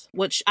was.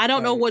 Which I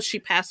don't know what she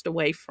passed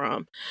away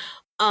from.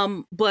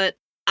 But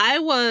I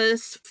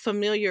was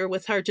familiar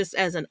with her just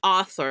as an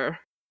author.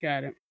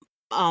 Got it.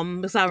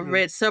 Because I've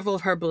read several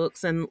of her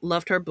books and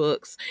loved her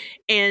books.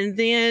 And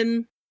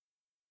then,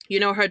 you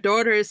know, her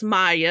daughter is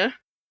Maya,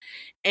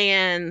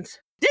 and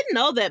didn't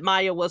know that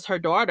Maya was her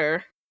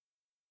daughter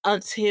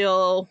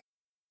until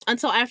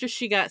after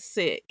she got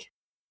sick.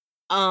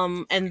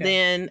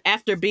 Then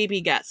after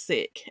BB got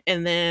sick,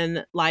 and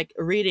then like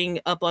reading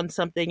up on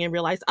something and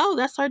realized, oh,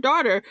 that's her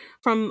daughter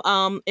from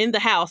In the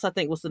House, I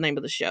think was the name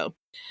of the show.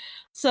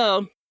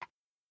 So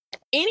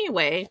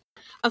anyway,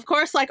 of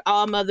course, like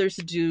all mothers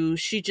do,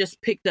 she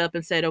just picked up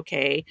and said,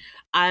 okay,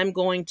 I'm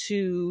going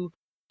to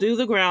do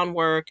the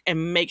groundwork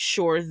and make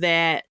sure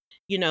that,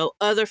 you know,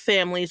 other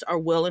families are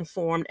well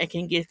informed and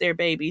can get their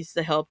babies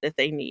the help that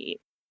they need.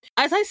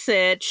 As I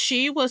said,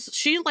 she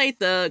laid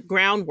the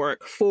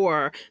groundwork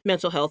for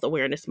Mental Health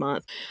Awareness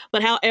Month.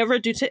 But however,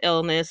 due to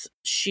illness,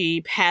 she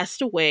passed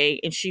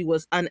away and she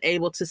was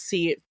unable to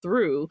see it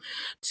through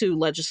to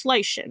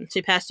legislation.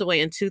 She passed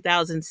away in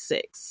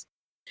 2006.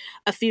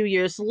 A few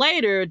years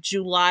later,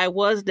 July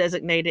was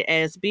designated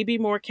as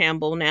BB Moore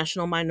Campbell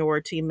National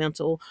Minority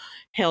Mental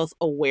Health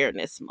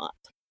Awareness Month.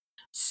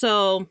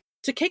 So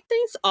to kick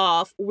things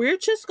off, we're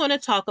just going to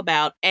talk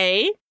about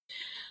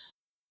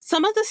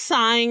some of the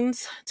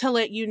signs to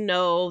let you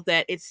know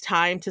that it's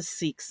time to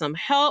seek some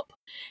help,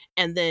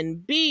 and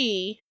then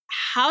B,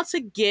 how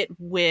to get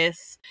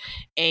with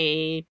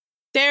a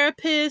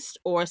therapist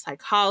or a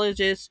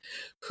psychologist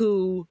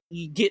who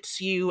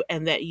gets you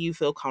and that you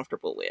feel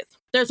comfortable with.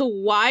 There's a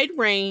wide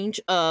range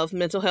of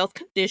mental health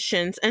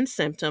conditions and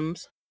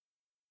symptoms,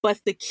 but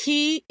the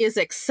key is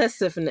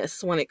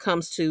excessiveness when it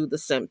comes to the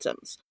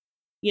symptoms.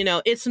 You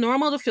know, it's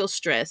normal to feel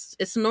stressed.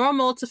 It's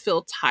normal to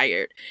feel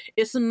tired.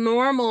 It's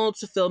normal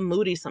to feel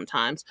moody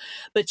sometimes.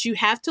 But you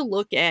have to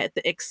look at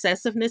the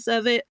excessiveness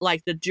of it,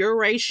 like the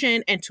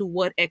duration and to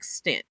what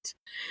extent.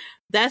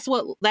 That's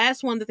one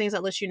of the things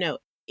that lets you know,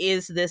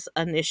 is this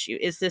an issue?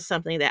 Is this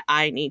something that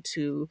I need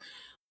to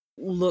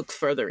look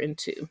further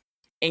into?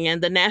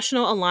 And the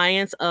National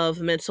Alliance of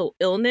Mental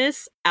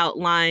Illness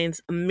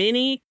outlines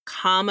many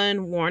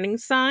common warning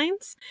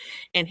signs.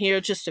 And here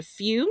are just a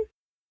few.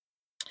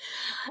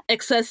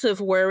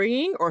 Excessive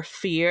worrying or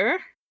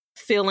fear,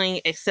 feeling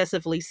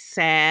excessively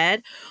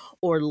sad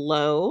or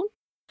low,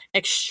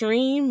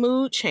 extreme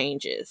mood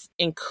changes,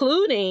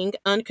 including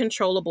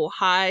uncontrollable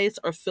highs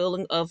or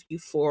feeling of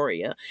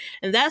euphoria.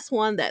 And that's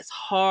one that's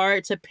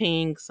hard to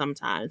ping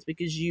sometimes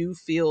because you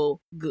feel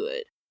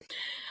good.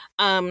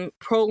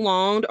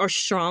 Prolonged or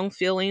strong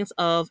feelings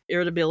of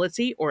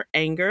irritability or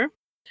anger,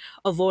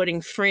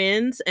 avoiding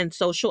friends and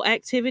social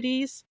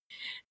activities,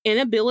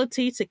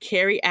 inability to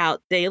carry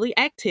out daily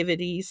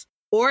activities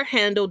or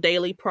handle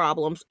daily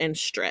problems and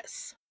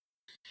stress.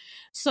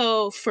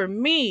 So for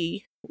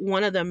me,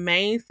 one of the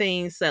main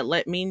things that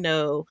let me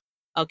know,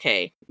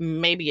 okay,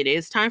 maybe it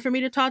is time for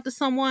me to talk to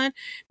someone,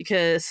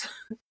 because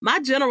my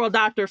general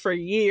doctor for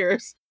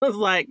years was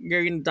like,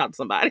 you're going to talk to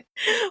somebody.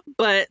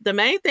 But the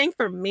main thing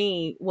for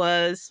me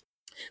was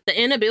the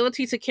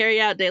inability to carry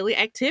out daily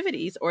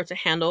activities or to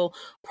handle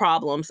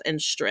problems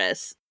and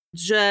stress.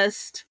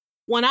 Just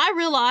when I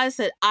realized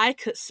that I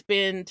could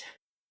spend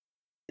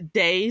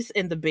days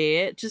in the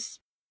bed, just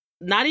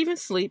not even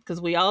sleep,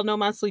 because we all know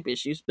my sleep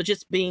issues, but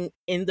just being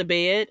in the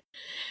bed,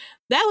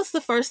 that was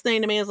the first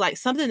thing to me. Is like,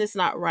 something is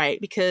not right,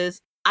 because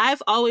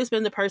I've always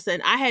been the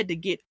person, I had to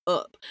get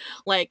up.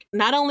 Like,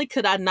 not only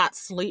could I not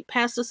sleep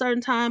past a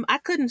certain time, I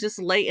couldn't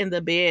just lay in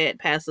the bed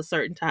past a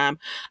certain time.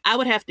 I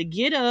would have to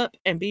get up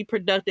and be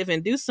productive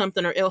and do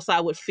something, or else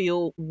I would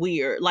feel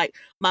weird. Like,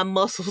 my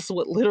muscles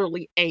would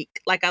literally ache.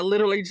 Like, I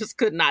literally just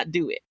could not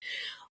do it.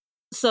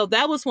 So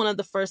that was one of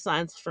the first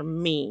signs for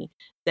me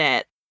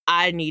that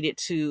I needed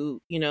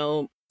to, you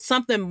know,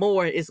 something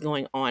more is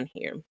going on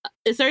here.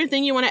 Is there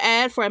anything you want to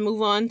add before I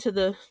move on to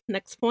the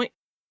next point?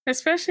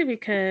 Especially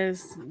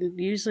because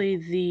usually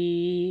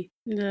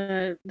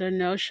the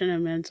notion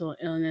of mental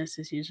illness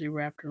is usually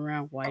wrapped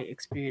around white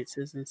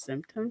experiences and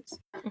symptoms.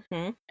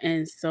 Mm-hmm.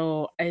 And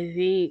so I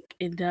think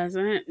it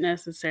doesn't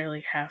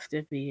necessarily have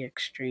to be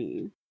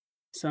extreme.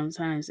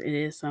 Sometimes it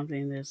is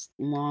something that's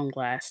long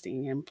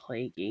lasting and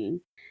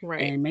plaguing,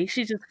 Right. and makes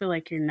you just feel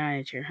like you're not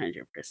at your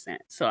 100%.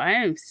 So I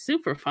am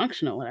super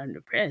functional when I'm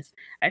depressed.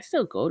 I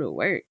still go to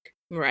work.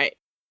 Right.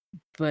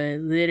 But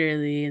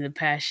literally in the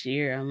past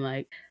year, I'm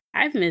like,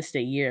 I've missed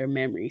a year of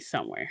memory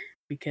somewhere,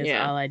 because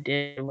all I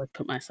did was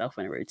put myself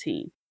in a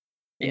routine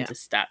and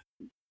just stop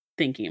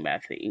thinking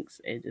about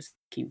things and just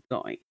keep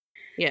going.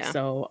 Yeah.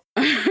 So,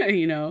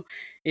 you know,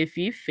 if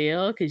you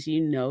feel, because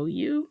you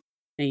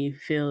and you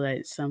feel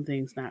that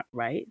something's not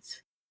right,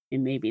 it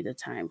may be the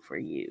time for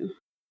you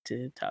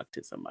to talk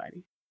to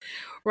somebody.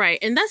 Right.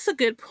 And that's a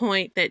good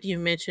point that you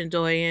mentioned,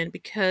 Doyen,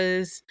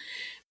 because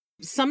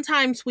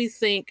sometimes we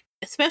think,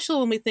 especially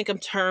when we think in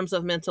terms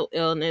of mental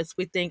illness,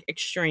 we think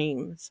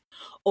extremes.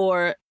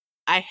 Or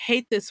I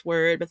hate this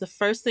word, but the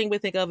first thing we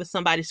think of is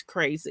somebody's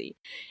crazy.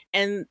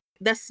 And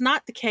that's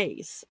not the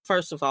case,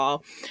 first of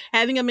all.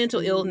 Having a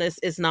mental illness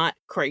is not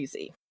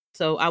crazy.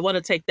 So I want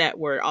to take that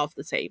word off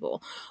the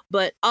table.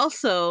 But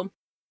also,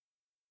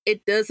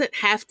 it doesn't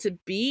have to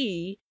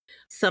be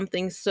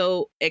something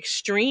so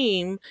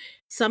extreme.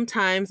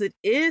 Sometimes it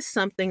is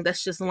something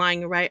that's just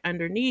lying right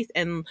underneath.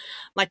 And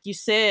like you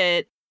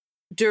said,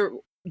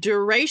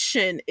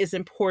 duration is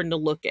important to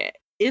look at.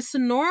 It's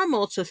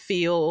normal to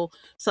feel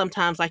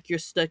sometimes like you're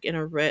stuck in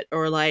a rut,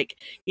 or like,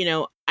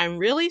 I'm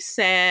really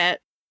sad.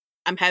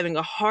 I'm having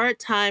a hard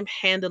time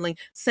handling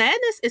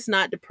sadness. Is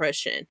not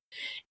depression.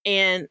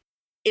 And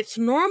it's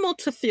normal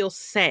to feel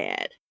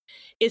sad.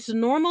 It's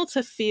normal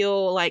to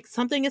feel like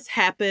something has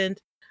happened.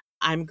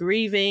 I'm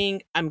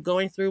grieving, I'm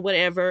going through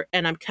whatever,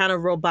 and I'm kind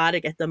of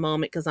robotic at the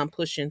moment because I'm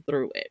pushing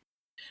through it.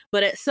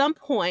 But at some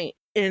point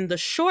in the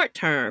short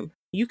term,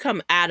 you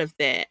come out of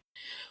that.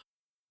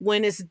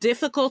 When it's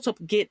difficult to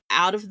get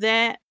out of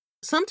that,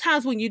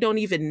 sometimes when you don't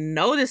even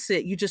notice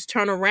it, you just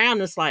turn around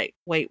and it's like,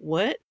 wait,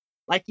 what?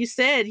 Like you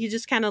said, you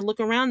just kind of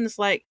look around and it's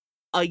like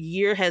a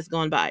year has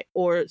gone by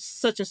or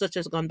such and such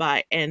has gone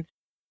by and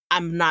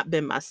I'm not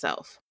been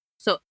myself.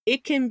 So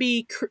it can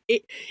be,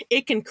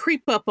 it can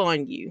creep up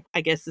on you,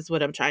 I guess is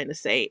what I'm trying to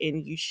say.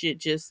 And you should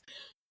just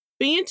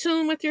be in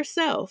tune with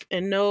yourself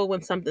and know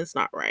when something's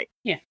not right.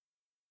 Yeah.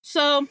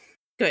 So,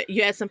 good.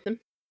 You had something?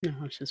 No,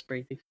 I was just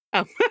breathing.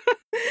 Oh,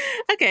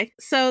 okay.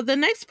 So the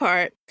next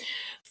part,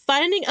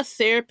 finding a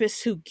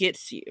therapist who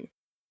gets you.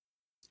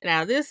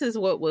 Now, this is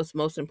what was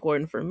most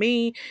important for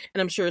me,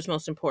 and I'm sure it's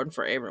most important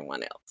for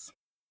everyone else.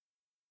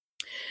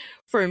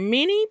 For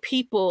many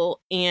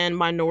people in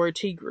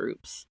minority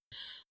groups,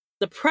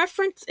 the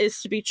preference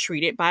is to be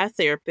treated by a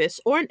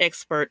therapist or an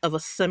expert of a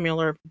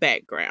similar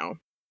background.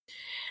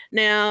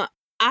 Now,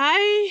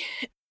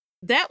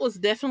 that was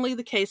definitely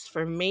the case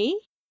for me.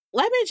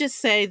 Let me just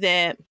say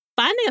that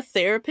finding a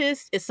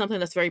therapist is something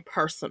that's very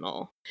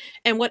personal,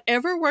 and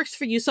whatever works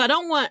for you. So I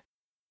don't want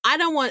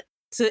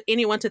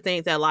anyone to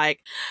think that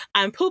like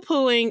I'm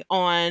poo-pooing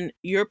on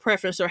your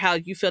preference or how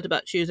you felt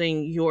about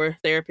choosing your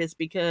therapist,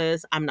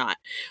 because I'm not.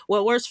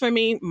 What works for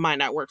me might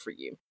not work for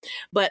you.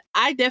 But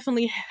I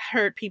definitely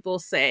heard people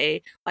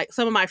say, like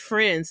some of my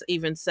friends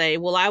even say,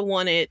 well, I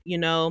wanted,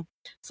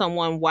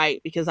 someone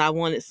white because I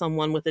wanted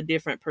someone with a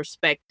different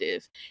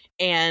perspective.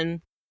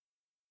 And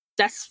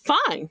that's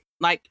fine.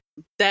 Like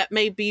that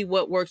may be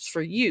what works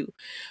for you.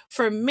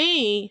 For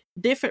me,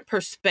 different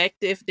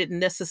perspective didn't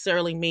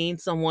necessarily mean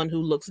someone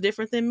who looks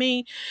different than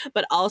me,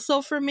 but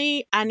also for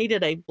me, I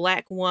needed a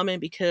Black woman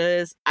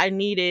because I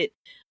needed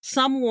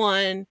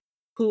someone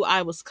who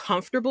I was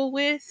comfortable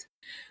with.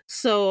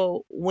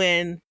 So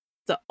when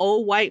the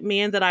old white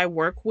men that I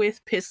work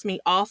with pissed me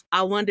off,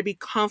 I wanted to be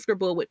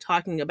comfortable with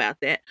talking about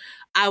that.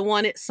 I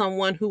wanted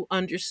someone who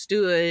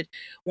understood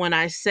when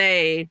I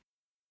say,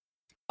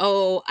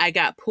 oh, I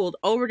got pulled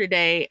over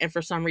today and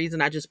for some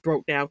reason I just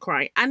broke down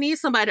crying. I need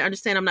somebody to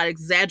understand I'm not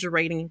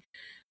exaggerating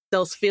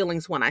those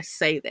feelings when I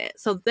say that.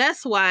 So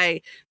that's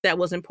why that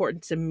was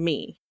important to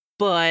me.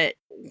 But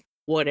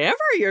whatever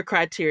your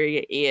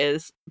criteria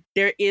is,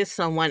 there is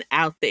someone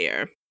out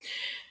there.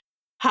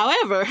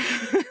 However,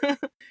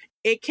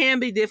 it can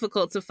be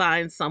difficult to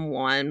find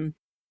someone,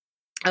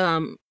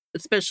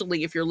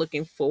 especially if you're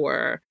looking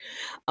for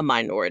a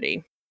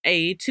minority.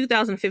 A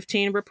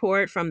 2015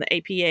 report from the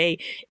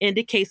APA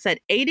indicates that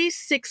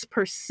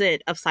 86%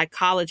 of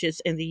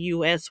psychologists in the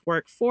U.S.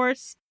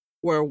 workforce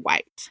were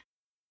white.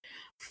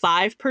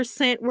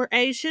 5% were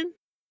Asian,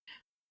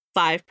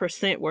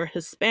 5% were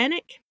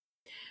Hispanic,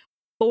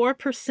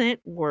 4%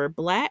 were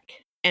Black,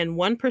 and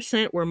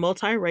 1% were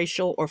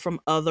multiracial or from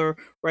other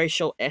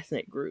racial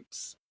ethnic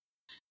groups.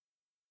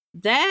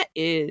 That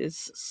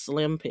is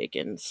slim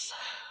pickings.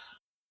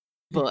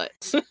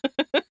 But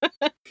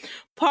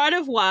part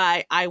of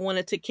why I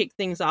wanted to kick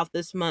things off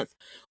this month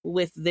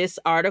with this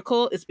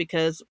article is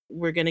because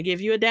we're going to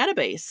give you a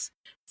database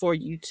for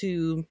you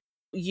to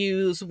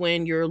use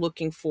when you're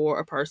looking for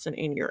a person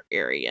in your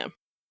area.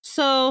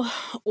 So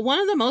one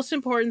of the most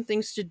important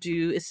things to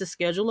do is to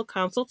schedule a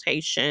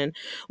consultation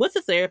with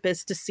a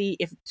therapist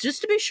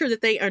just to be sure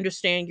that they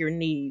understand your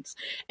needs.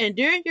 And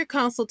during your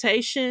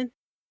consultation,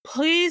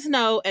 please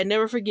know and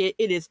never forget,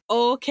 it is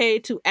okay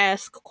to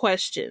ask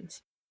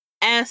questions.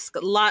 Ask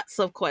lots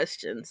of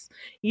questions.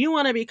 You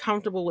want to be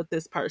comfortable with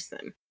this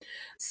person.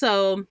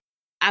 So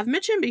I've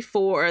mentioned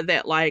before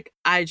that like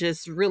I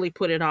just really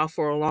put it off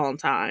for a long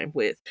time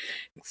with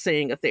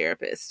seeing a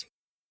therapist.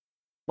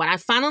 When I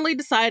finally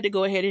decided to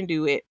go ahead and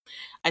do it,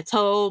 I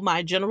told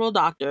my general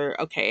doctor,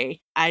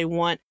 okay, I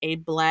want a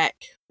Black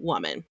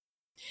woman.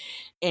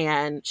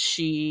 And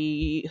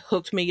she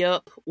hooked me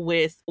up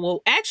with,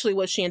 well, actually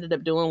what she ended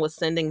up doing was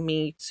sending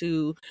me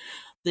to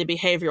the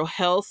behavioral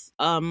health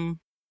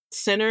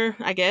center,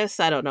 I guess.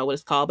 I don't know what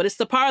it's called, but it's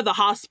the part of the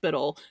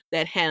hospital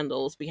that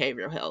handles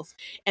behavioral health.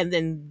 And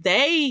then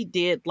they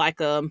did like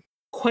a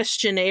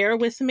questionnaire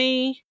with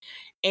me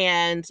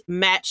and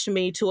matched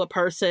me to a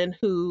person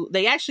who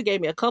they actually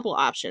gave me a couple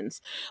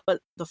options.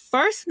 But the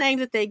first name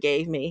that they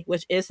gave me,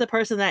 which is the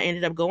person that I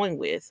ended up going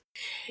with,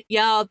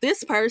 y'all,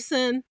 this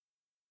person,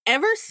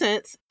 ever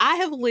since I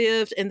have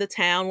lived in the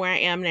town where I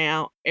am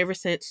now, ever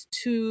since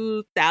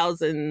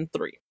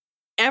 2003,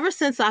 ever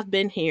since I've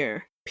been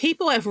here,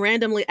 people have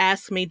randomly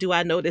asked me, do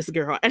I know this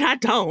girl? And I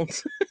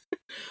don't.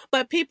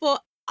 But people,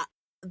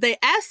 they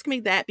ask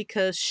me that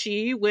because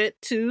she went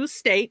to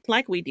state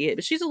like we did,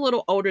 but she's a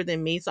little older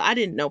than me, so I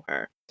didn't know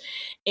her.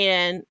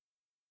 And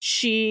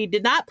she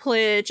did not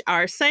pledge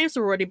our same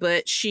sorority,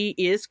 but she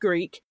is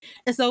Greek.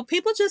 And so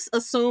people just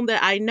assume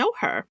that I know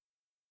her.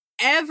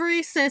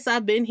 Ever since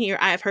I've been here,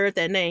 I have heard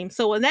that name.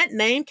 So when that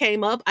name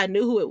came up, I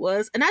knew who it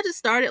was. And I just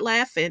started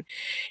laughing.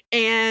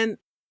 And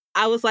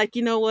I was like,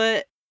 you know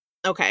what?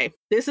 Okay,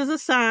 this is a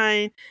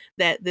sign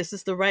that this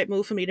is the right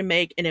move for me to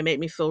make. And it made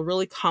me feel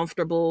really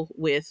comfortable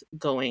with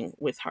going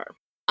with her.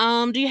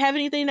 Do you have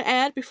anything to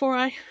add before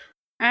I?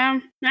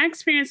 My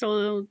experience a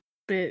little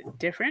bit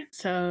different.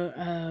 So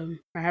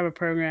I have a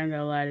program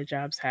that a lot of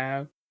jobs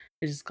have,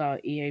 which is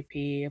called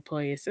EAP,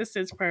 Employee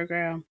Assistance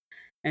Program.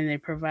 And they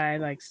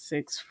provide like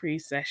 6 free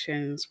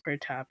sessions per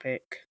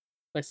topic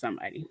with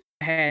somebody.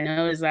 I had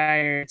no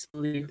desire to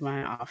leave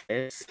my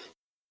office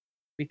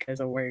because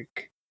of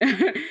work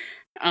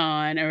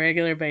on a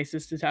regular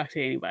basis to talk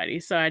to anybody.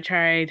 So I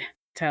tried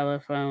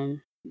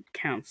telephone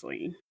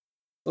counseling,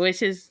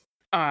 which is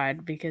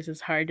odd because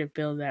it's hard to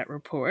build that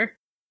rapport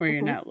where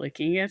you're not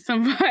looking at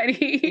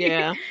somebody.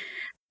 Yeah.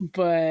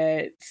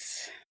 But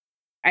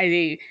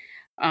I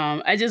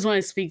just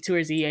want to speak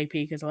towards EAP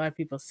because a lot of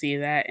people see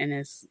that and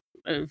it's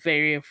a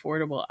very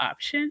affordable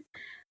option.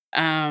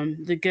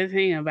 The good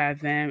thing about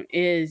them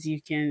is you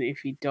can,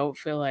 if you don't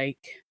feel like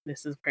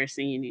this is the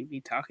person you need to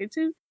be talking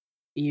to,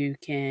 you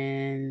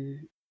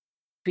can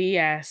be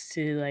asked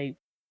to like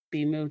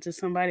be moved to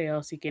somebody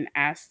else. You can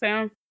ask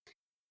them.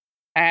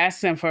 I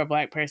asked them for a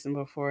Black person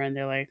before and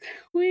they're like,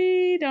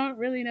 we don't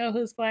really know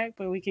who's Black,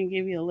 but we can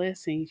give you a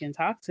list and you can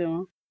talk to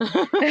them.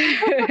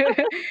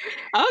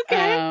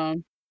 Okay.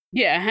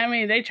 Yeah, I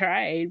mean, they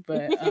tried,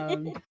 but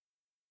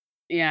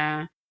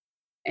yeah.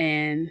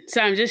 And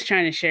so I'm just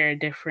trying to share a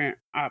different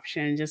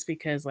option just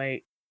because,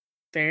 like,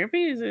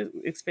 therapy is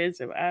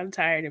expensive. I'm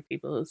tired of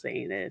people who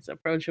saying that it's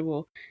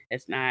approachable.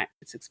 It's not.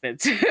 It's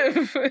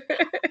expensive.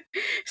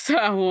 So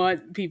I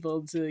want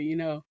people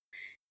to,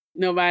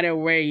 no matter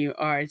where you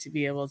are, to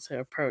be able to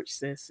approach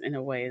this in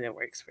a way that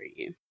works for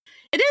you.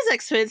 It is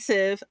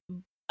expensive,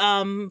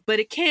 but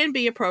it can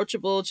be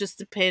approachable just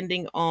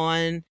depending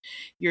on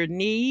your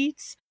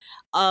needs.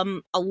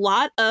 A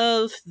lot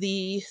of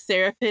the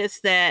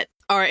therapists that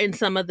are in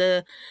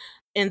the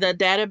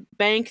data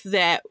bank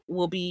that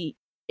will be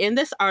in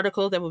this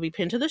article that will be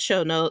pinned to the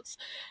show notes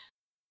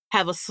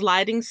have a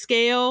sliding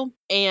scale,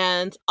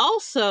 and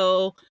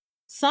also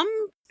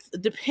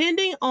it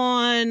depends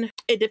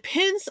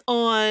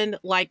on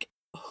like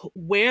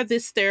where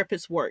this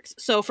therapist works.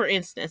 So for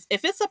instance,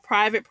 if it's a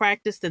private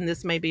practice, then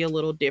this may be a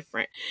little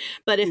different.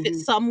 But if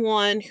it's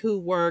someone who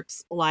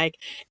works like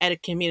at a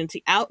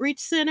community outreach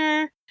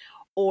center,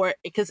 or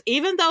because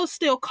even those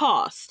still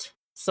cost.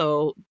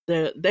 So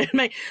there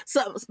may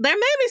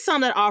be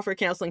some that offer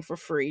counseling for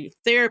free,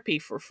 therapy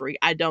for free.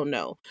 I don't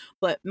know.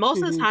 But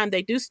most of the time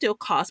they do still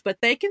cost, but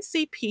they can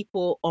see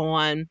people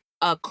on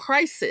a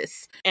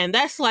crisis. And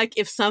that's like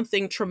if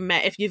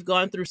you've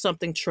gone through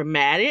something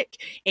traumatic,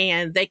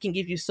 and they can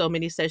give you so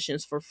many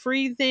sessions for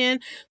free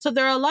then. So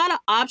there are a lot of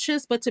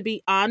options, but to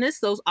be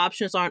honest, those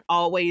options aren't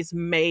always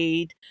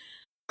made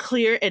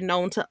clear and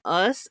known to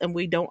us, and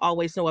we don't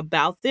always know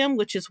about them,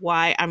 which is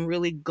why I'm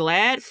really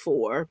glad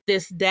for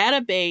this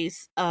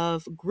database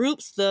of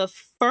groups. The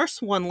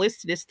first one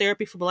listed is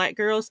Therapy for Black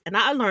Girls, and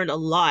I learned a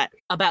lot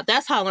about,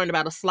 that's how I learned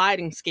about a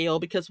sliding scale,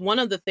 because one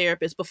of the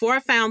therapists, before I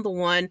found the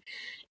one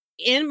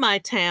in my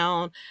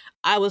town,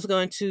 I was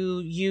going to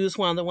use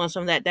one of the ones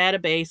from that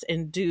database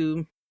and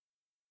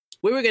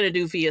we were going to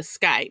do via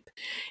Skype,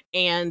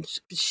 and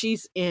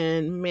she's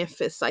in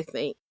Memphis, I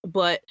think.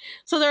 But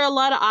so there are a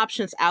lot of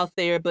options out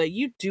there, but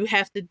you do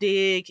have to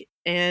dig.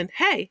 And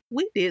hey,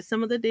 we did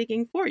some of the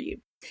digging for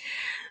you.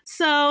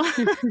 So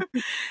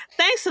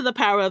thanks to the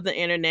power of the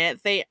internet,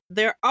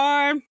 there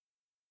are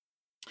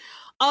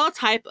all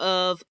type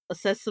of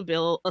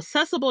accessible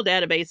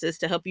databases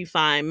to help you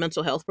find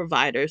mental health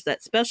providers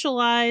that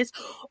specialize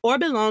or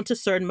belong to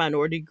certain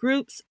minority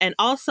groups, and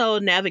also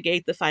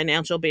navigate the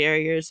financial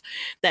barriers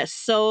that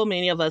so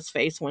many of us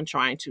face when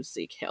trying to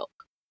seek help.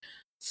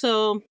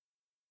 So,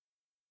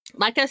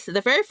 like I said, the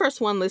very first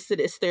one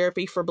listed is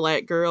Therapy for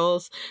Black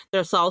Girls.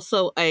 There's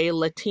also a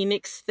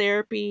Latinx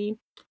therapy.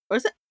 Or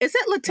is it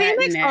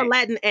Latinx or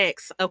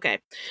Latinx? Okay.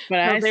 But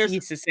I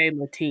used to say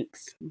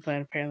Latinx,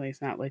 but apparently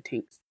it's not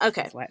Latinx.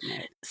 Okay. It's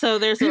Latinx. So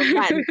there's a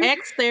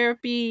Latinx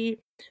therapy.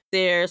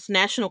 There's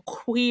National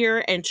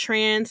Queer and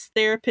Trans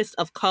Therapists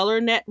of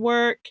Color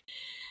Network.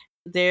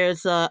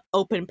 There's a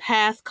Open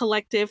Path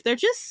Collective. There are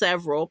just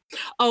several.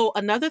 Oh,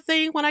 another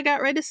thing, when I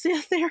got ready to see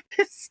a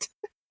therapist,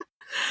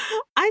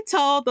 I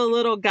told the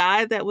little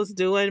guy that was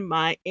doing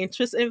my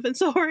interest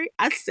inventory,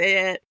 I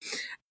said,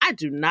 I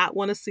do not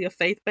want to see a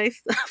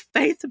faith-based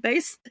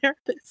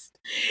therapist.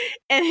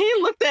 And he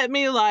looked at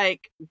me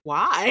like,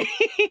 why?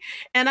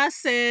 And I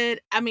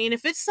said, I mean,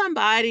 if it's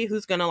somebody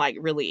who's going to like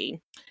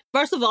really,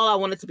 first of all, I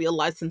want it to be a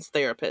licensed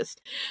therapist.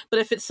 But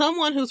if it's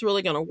someone who's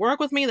really going to work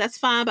with me, that's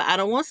fine. But I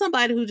don't want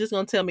somebody who's just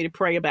going to tell me to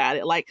pray about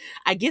it. Like,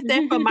 I get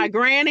that from my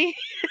granny.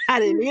 I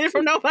didn't need it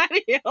from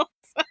nobody else.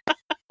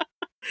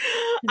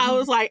 I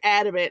was like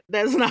adamant.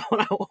 That's not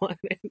what I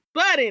wanted.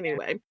 But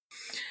anyway,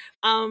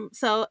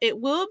 so it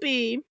will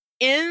be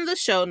in the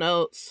show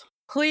notes.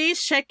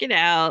 Please check it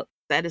out.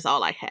 That is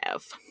all I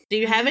have. Do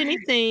you have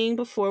anything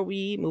before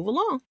we move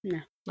along?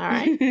 No. All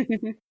right.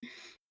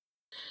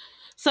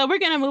 So we're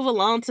going to move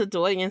along to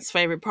Doyen's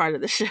favorite part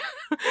of the show,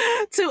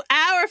 to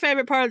our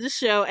favorite part of the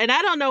show. And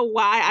I don't know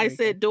why I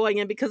said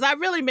Doyen, because I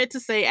really meant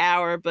to say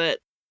our, but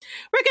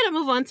we're going to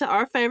move on to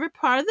our favorite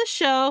part of the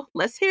show.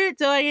 Let's hear it,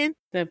 Doyen.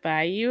 To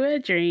buy you a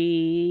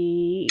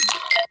drink.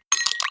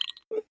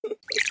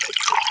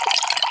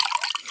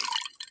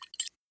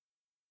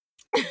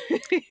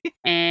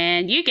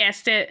 And you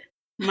guessed it.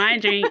 My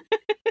drink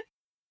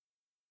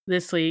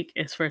this week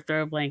is for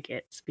throw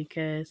blankets,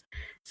 because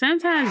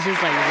sometimes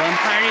just like one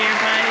part of your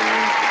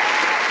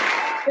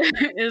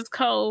body is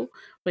cold,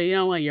 but you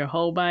don't want your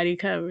whole body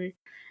covered.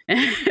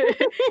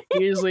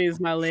 Usually it's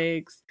my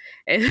legs.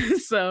 And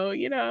so,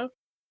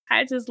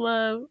 I just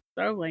love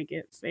throw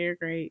blankets. They're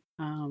great.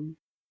 And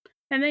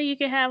then you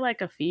can have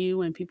like a few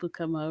when people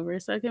come over.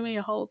 So it can be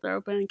a whole throw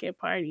blanket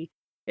party.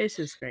 It's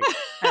just great.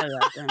 I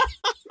love them.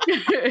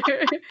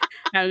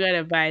 I'm going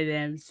to buy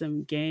them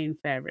some Gain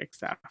fabric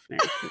softener,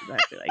 because I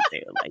feel like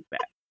they would like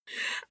that.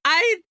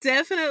 I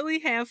definitely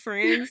have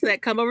friends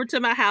that come over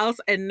to my house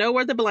and know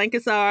where the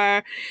blankets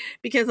are,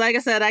 because like I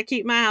said, I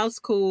keep my house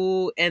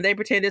cool and they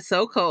pretend it's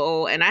so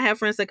cold. And I have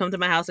friends that come to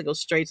my house and go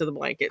straight to the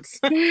blankets.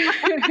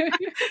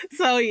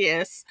 So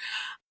yes.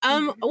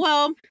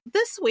 Well,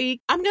 this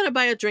week I'm going to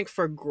buy a drink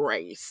for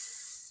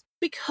Grace,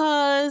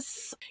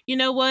 because you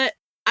know what?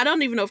 I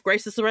don't even know if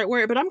Grace is the right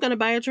word, but I'm going to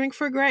buy a drink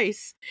for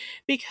Grace,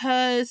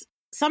 because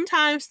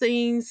sometimes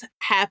things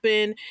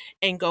happen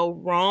and go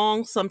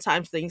wrong.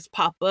 Sometimes things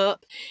pop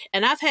up.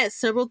 And I've had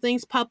several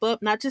things pop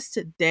up, not just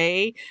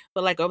today,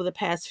 but like over the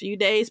past few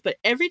days. But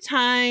every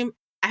time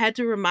I had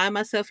to remind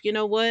myself, you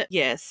know what?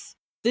 Yes,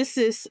 this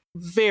is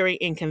very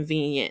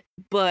inconvenient,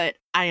 but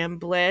I am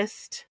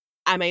blessed.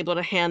 I'm able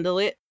to handle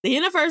it. The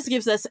universe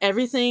gives us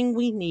everything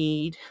we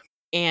need.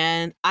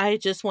 And I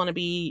just want to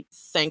be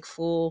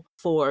thankful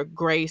for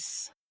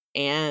Grace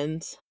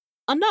and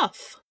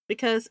enough,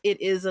 because it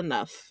is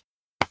enough.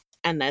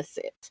 And that's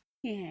it.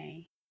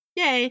 Yay.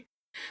 Yay.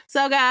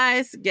 So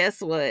guys,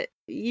 guess what?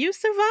 You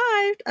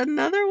survived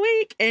another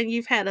week, and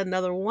you've had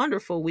another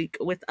wonderful week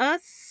with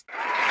us.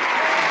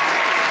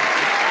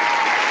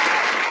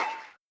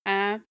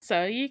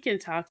 So you can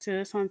talk to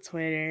us on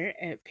Twitter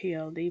at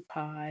PLD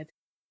Pod.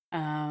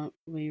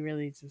 We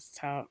really just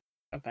talk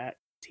about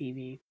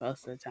TV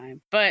most of the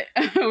time, but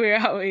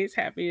we're always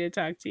happy to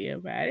talk to you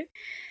about it.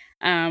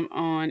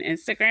 On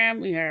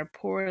Instagram, we are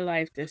Poor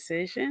Life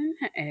Decision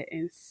at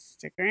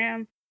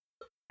Instagram.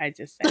 I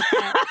just said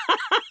that.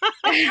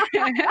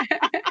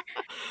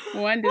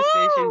 One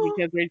decision,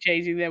 because we're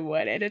changing them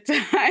one at a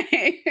time.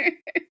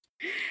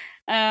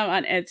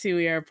 On Etsy,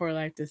 we are Poor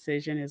Life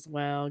Decision as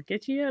well.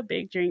 Get you a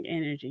Big Drink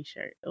Energy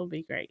shirt. It'll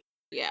be great.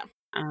 Yeah.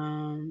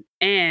 And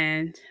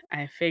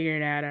I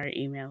figured out our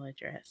email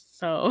address.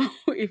 So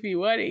if you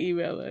want to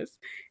email us,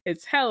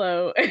 it's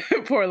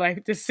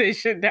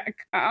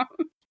hello@poorlifedecision.com.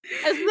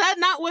 Is that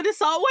not what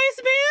it's always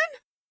been?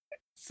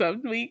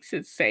 Some weeks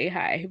it's say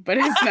hi, but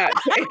it's not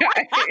say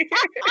hi.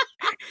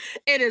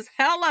 It is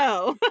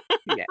hello.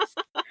 Yes.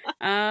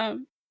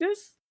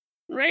 Just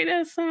rate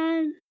us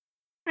on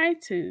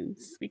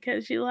iTunes,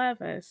 because you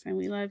love us and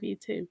we love you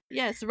too.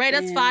 Yes, rate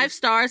us 5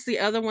 stars. The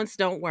other ones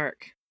don't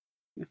work.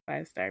 The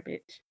 5-star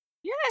bitch.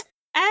 Yeah.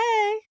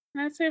 Hey.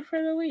 That's it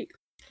for the week.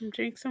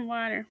 Drink some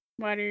water.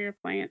 Water your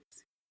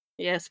plants.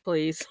 Yes,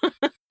 please. All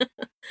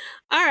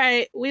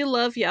right. We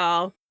love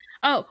y'all.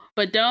 Oh,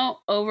 but don't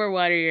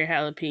overwater your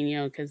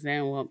jalapeno, because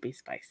then it won't be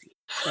spicy.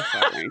 That's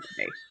what I learned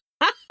today.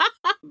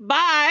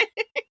 Bye.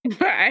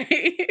 Bye.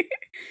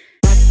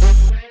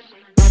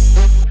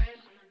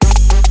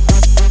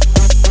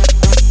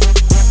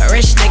 A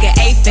rich nigga,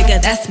 8-figure,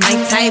 that's my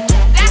type.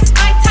 That's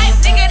my type,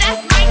 nigga,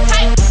 that's my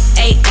type.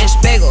 8-inch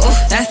bagel,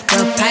 that's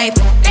good pipe.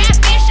 That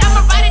bitch,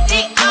 I'ma ride a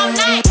dick all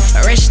night.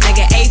 A rich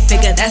nigga,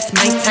 8-figure, that's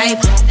my type.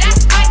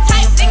 That's my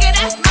type, nigga,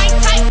 that's my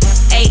type.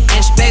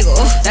 8-inch bagel,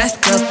 that's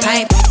good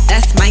pipe.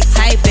 That's my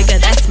type,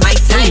 nigga, that's my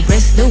type. New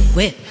wrist, new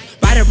whip,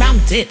 ride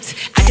around dipped.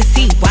 I can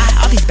see why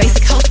all these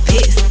basic hoes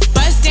pissed.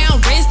 Bust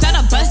down wrist, not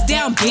a bust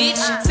down bitch.